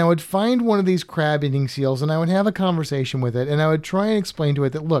 and I would find one of these crab eating seals and I would have a conversation with it, and I would try and explain to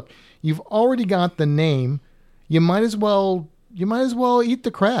it that, look, you've already got the name. You might as well eat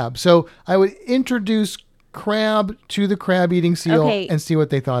the crab. So I would introduce crab to the crab eating seal and see what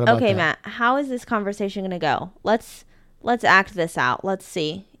they thought about that. Okay, Matt, how is this conversation going to go? Let's act this out. Let's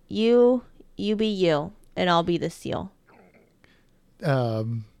see. You be you, and I'll be the seal.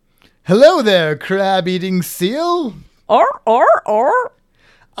 Hello there, crab eating seal. Or.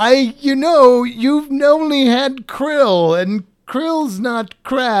 You've only had krill, and krill's not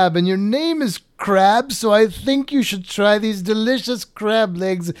crab, and your name is Crab, so I think you should try these delicious crab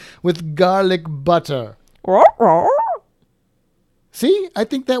legs with garlic butter. See, I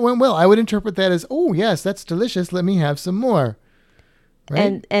think that went well. I would interpret that as, oh yes, that's delicious. Let me have some more.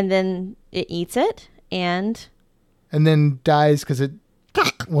 Right? And then it eats it and then dies because it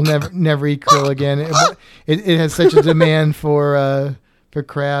will never eat krill again. It has such a demand for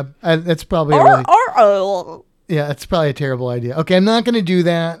crab. That's probably that's probably a terrible idea. Okay, I'm not going to do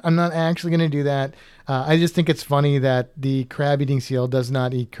that. I'm not actually going to do that. I just think it's funny that the crab-eating seal does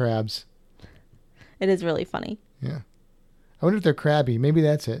not eat crabs. It is really funny. Yeah. I wonder if they're crabby. Maybe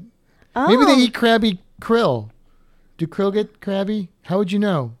that's it. Oh. Maybe they eat crabby krill. Do krill get crabby? How would you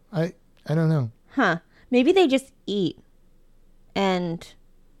know? I don't know. Huh. Maybe they just eat. And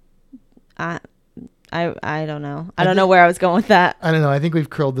I don't know. I don't know where I was going with that. I don't know. I think we've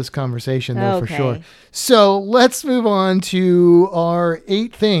krilled this conversation though, okay. for sure. So let's move on to our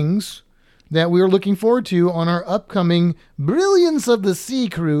 8 things that we're looking forward to on our upcoming Brilliance of the Sea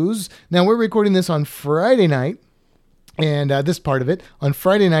cruise. Now, we're recording this on Friday night, and this part of it on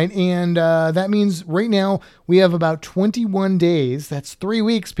Friday night. And that means right now we have about 21 days. That's 3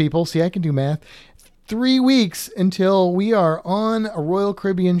 weeks, people. See, I can do math. 3 weeks until we are on a Royal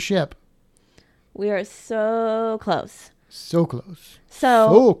Caribbean ship. We are so close. So close.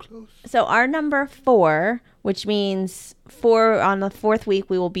 So close. So our number 4, which means on the 4th week,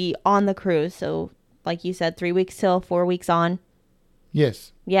 we will be on the cruise. So like you said, 3 weeks till, 4 weeks on.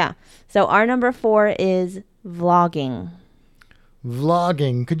 Yes. Yeah. So our number 4 is vlogging.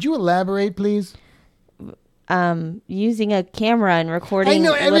 Vlogging. Could you elaborate, please? Using a camera and recording I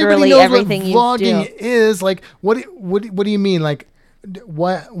know, literally knows everything what you do. Vlogging is. Like, what do you mean? Like,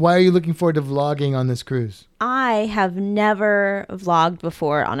 why are you looking forward to vlogging on this cruise? I have never vlogged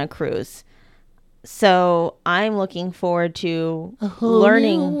before on a cruise. So I'm looking forward to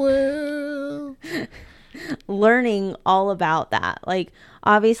learning all about that. Like,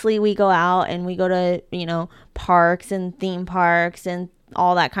 obviously we go out and we go to, parks and theme parks and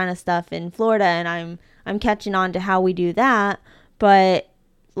all that kind of stuff in Florida, and I'm catching on to how we do that. But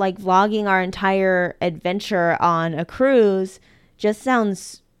like vlogging our entire adventure on a cruise just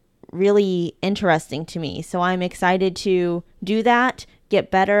sounds really interesting to me. So I'm excited to do that, get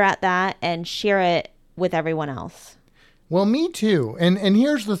better at that, and share it with everyone else. Well, me too. And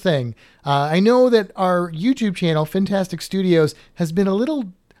here's the thing. I know that our YouTube channel, Fantastic Studios, has been a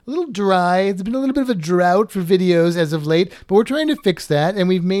little dry. It's been a little bit of a drought for videos as of late, but we're trying to fix that, and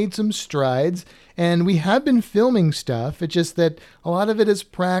we've made some strides, and we have been filming stuff. It's just that a lot of it is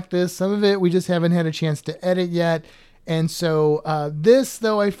practice. Some of it we just haven't had a chance to edit yet. And so this,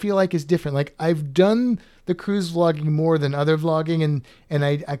 though, I feel like is different. Like, I've done the cruise vlogging more than other vlogging, and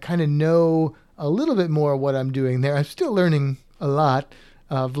I kind of know a little bit more of what I'm doing there. I'm still learning a lot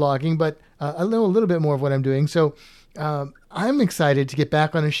vlogging, but I know a little bit more of what I'm doing. So I'm excited to get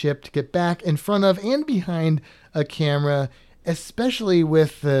back on a ship, to get back in front of and behind a camera, especially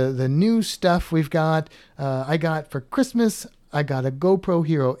with the new stuff we've got. I got for Christmas, I got a GoPro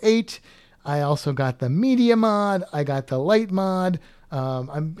Hero 8. I also got the media mod. I got the light mod.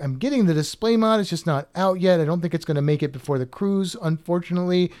 I'm getting the display mod. It's just not out yet. I don't think it's going to make it before the cruise,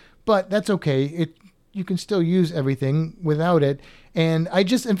 unfortunately, but that's okay. You can still use everything without it. And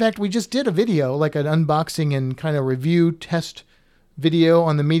in fact, we just did a video, like an unboxing and kind of review test video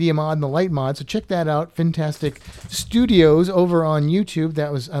on the Media Mod and the Light Mod. So check that out. Fantastic Studios over on YouTube.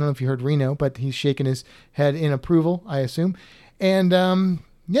 That was, I don't know if you heard Reno, but he's shaking his head in approval, I assume. And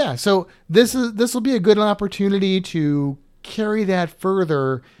yeah, so this will be a good opportunity to carry that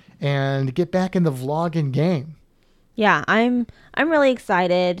further and get back in the vlogging game. Yeah, I'm really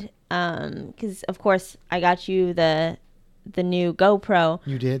excited because of course I got you the new GoPro.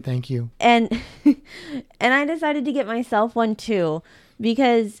 You did, thank you. And and I decided to get myself one too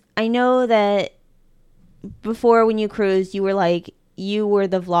because I know that before when you cruised you were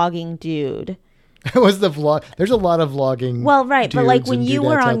the vlogging dude. It was the vlog. There's a lot of vlogging. Well, right, but like when you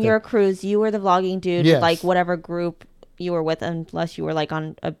were on your there. cruise, you were the vlogging dude Yes. with like whatever group you were with, unless you were like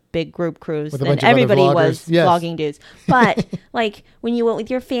on a big group cruise, With a then bunch of other everybody was vloggers. Yes. vlogging dudes. But like when you went with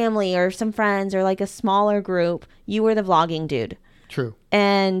your family or some friends or like a smaller group, you were the vlogging dude. True.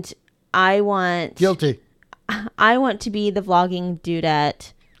 And I want Guilty. to be the vlogging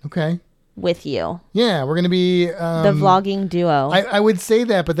dudette Okay. with you. Yeah, we're going to be... The vlogging duo. I would say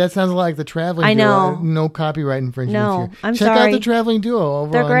that, but that sounds like the Traveling I Duo. know. No copyright infringement No, here. I'm Check sorry. out the Traveling Duo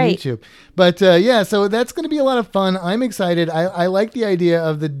over They're on great. YouTube. But yeah, so that's going to be a lot of fun. I'm excited. I like the idea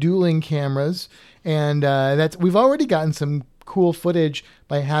of the dueling cameras, and we've already gotten some cool footage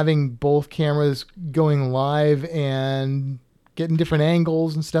by having both cameras going live and getting different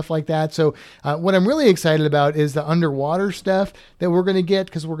angles and stuff like that. So what I'm really excited about is the underwater stuff that we're going to get,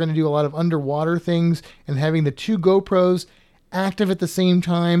 because we're going to do a lot of underwater things, and having the two GoPros active at the same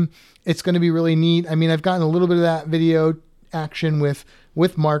time. It's going to be really neat. I mean, I've gotten a little bit of that video action with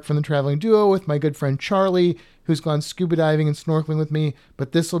Mark from the Traveling Duo, with my good friend Charlie, who's gone scuba diving and snorkeling with me.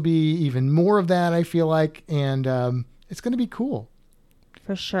 But this will be even more of that, I feel like. And it's going to be cool.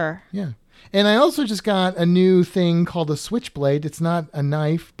 For sure. Yeah. And I also just got a new thing called a switchblade. It's not a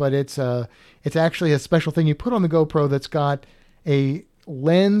knife, but it's actually a special thing you put on the GoPro that's got a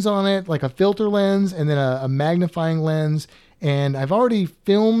lens on it, like a filter lens, and then a magnifying lens. And I've already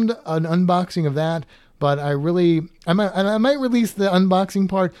filmed an unboxing of that, but I might release the unboxing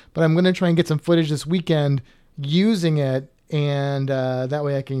part, but I'm going to try and get some footage this weekend using it. And that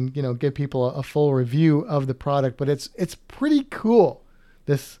way I can, give people a full review of the product. But it's pretty cool,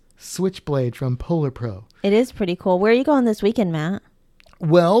 this switchblade from Polar Pro. It is pretty cool. Where are you going this weekend, Matt?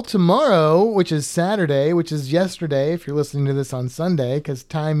 Well, tomorrow, which is Saturday, which is yesterday, if you're listening to this on Sunday, because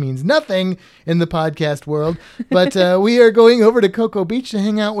time means nothing in the podcast world, but we are going over to Cocoa Beach to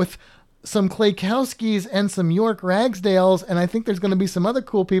hang out with some Klaykowskis and some York Ragsdales, and I think there's going to be some other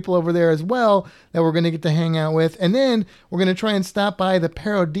cool people over there as well that we're going to get to hang out with. And then we're going to try and stop by the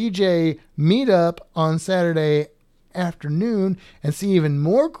Pero DJ meetup on Saturday afternoon and see even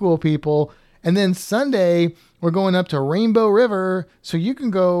more cool people. And then Sunday, we're going up to Rainbow River so you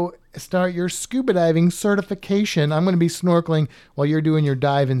can go start your scuba diving certification. I'm going to be snorkeling while you're doing your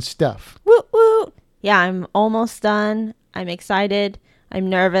diving stuff. Woo woo. Yeah, I'm almost done. I'm excited. I'm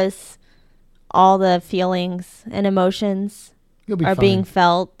nervous. All the feelings and emotions You'll be are fine. being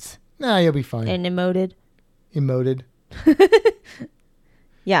felt Nah, you'll be fine. and emoted. Emoted.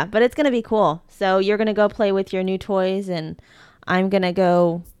 Yeah, but it's going to be cool. So you're going to go play with your new toys, and I'm going to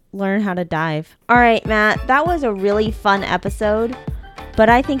go learn how to dive. All right, Matt, that was a really fun episode, but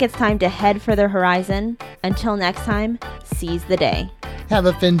I think it's time to head for the horizon. Until next time, seize the day. Have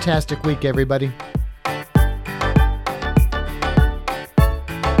a fantastic week, everybody.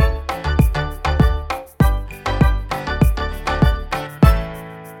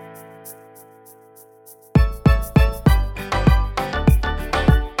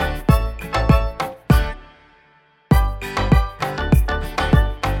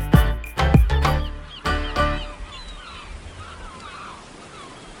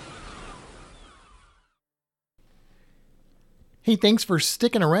 Hey, thanks for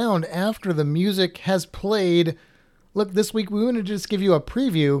sticking around after the music has played. Look, this week we want to just give you a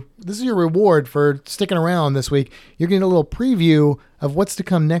preview. This is your reward for sticking around this week. You're getting a little preview of what's to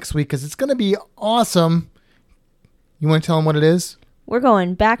come next week, because it's going to be awesome. You want to tell them what it is? We're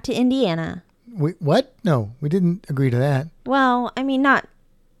going back to Indiana. What? No, we didn't agree to that. Well, I mean, not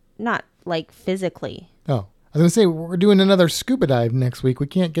like physically. Oh, I was going to say, we're doing another scuba dive next week. We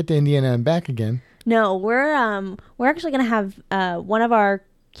can't get to Indiana and back again. No, we're actually going to have one of our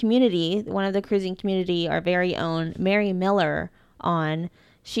community, one of the cruising community, our very own Mary Miller on.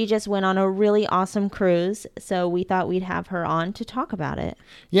 She just went on a really awesome cruise, so we thought we'd have her on to talk about it.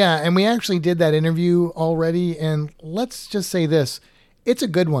 Yeah, and we actually did that interview already, and let's just say this. It's a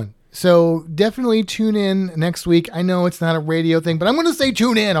good one. So definitely tune in next week. I know it's not a radio thing, but I'm going to say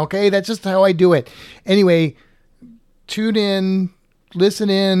tune in, okay? That's just how I do it. Anyway, tune in,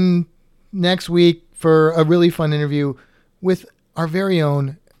 listen in next week for a really fun interview with our very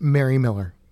own Mary Miller.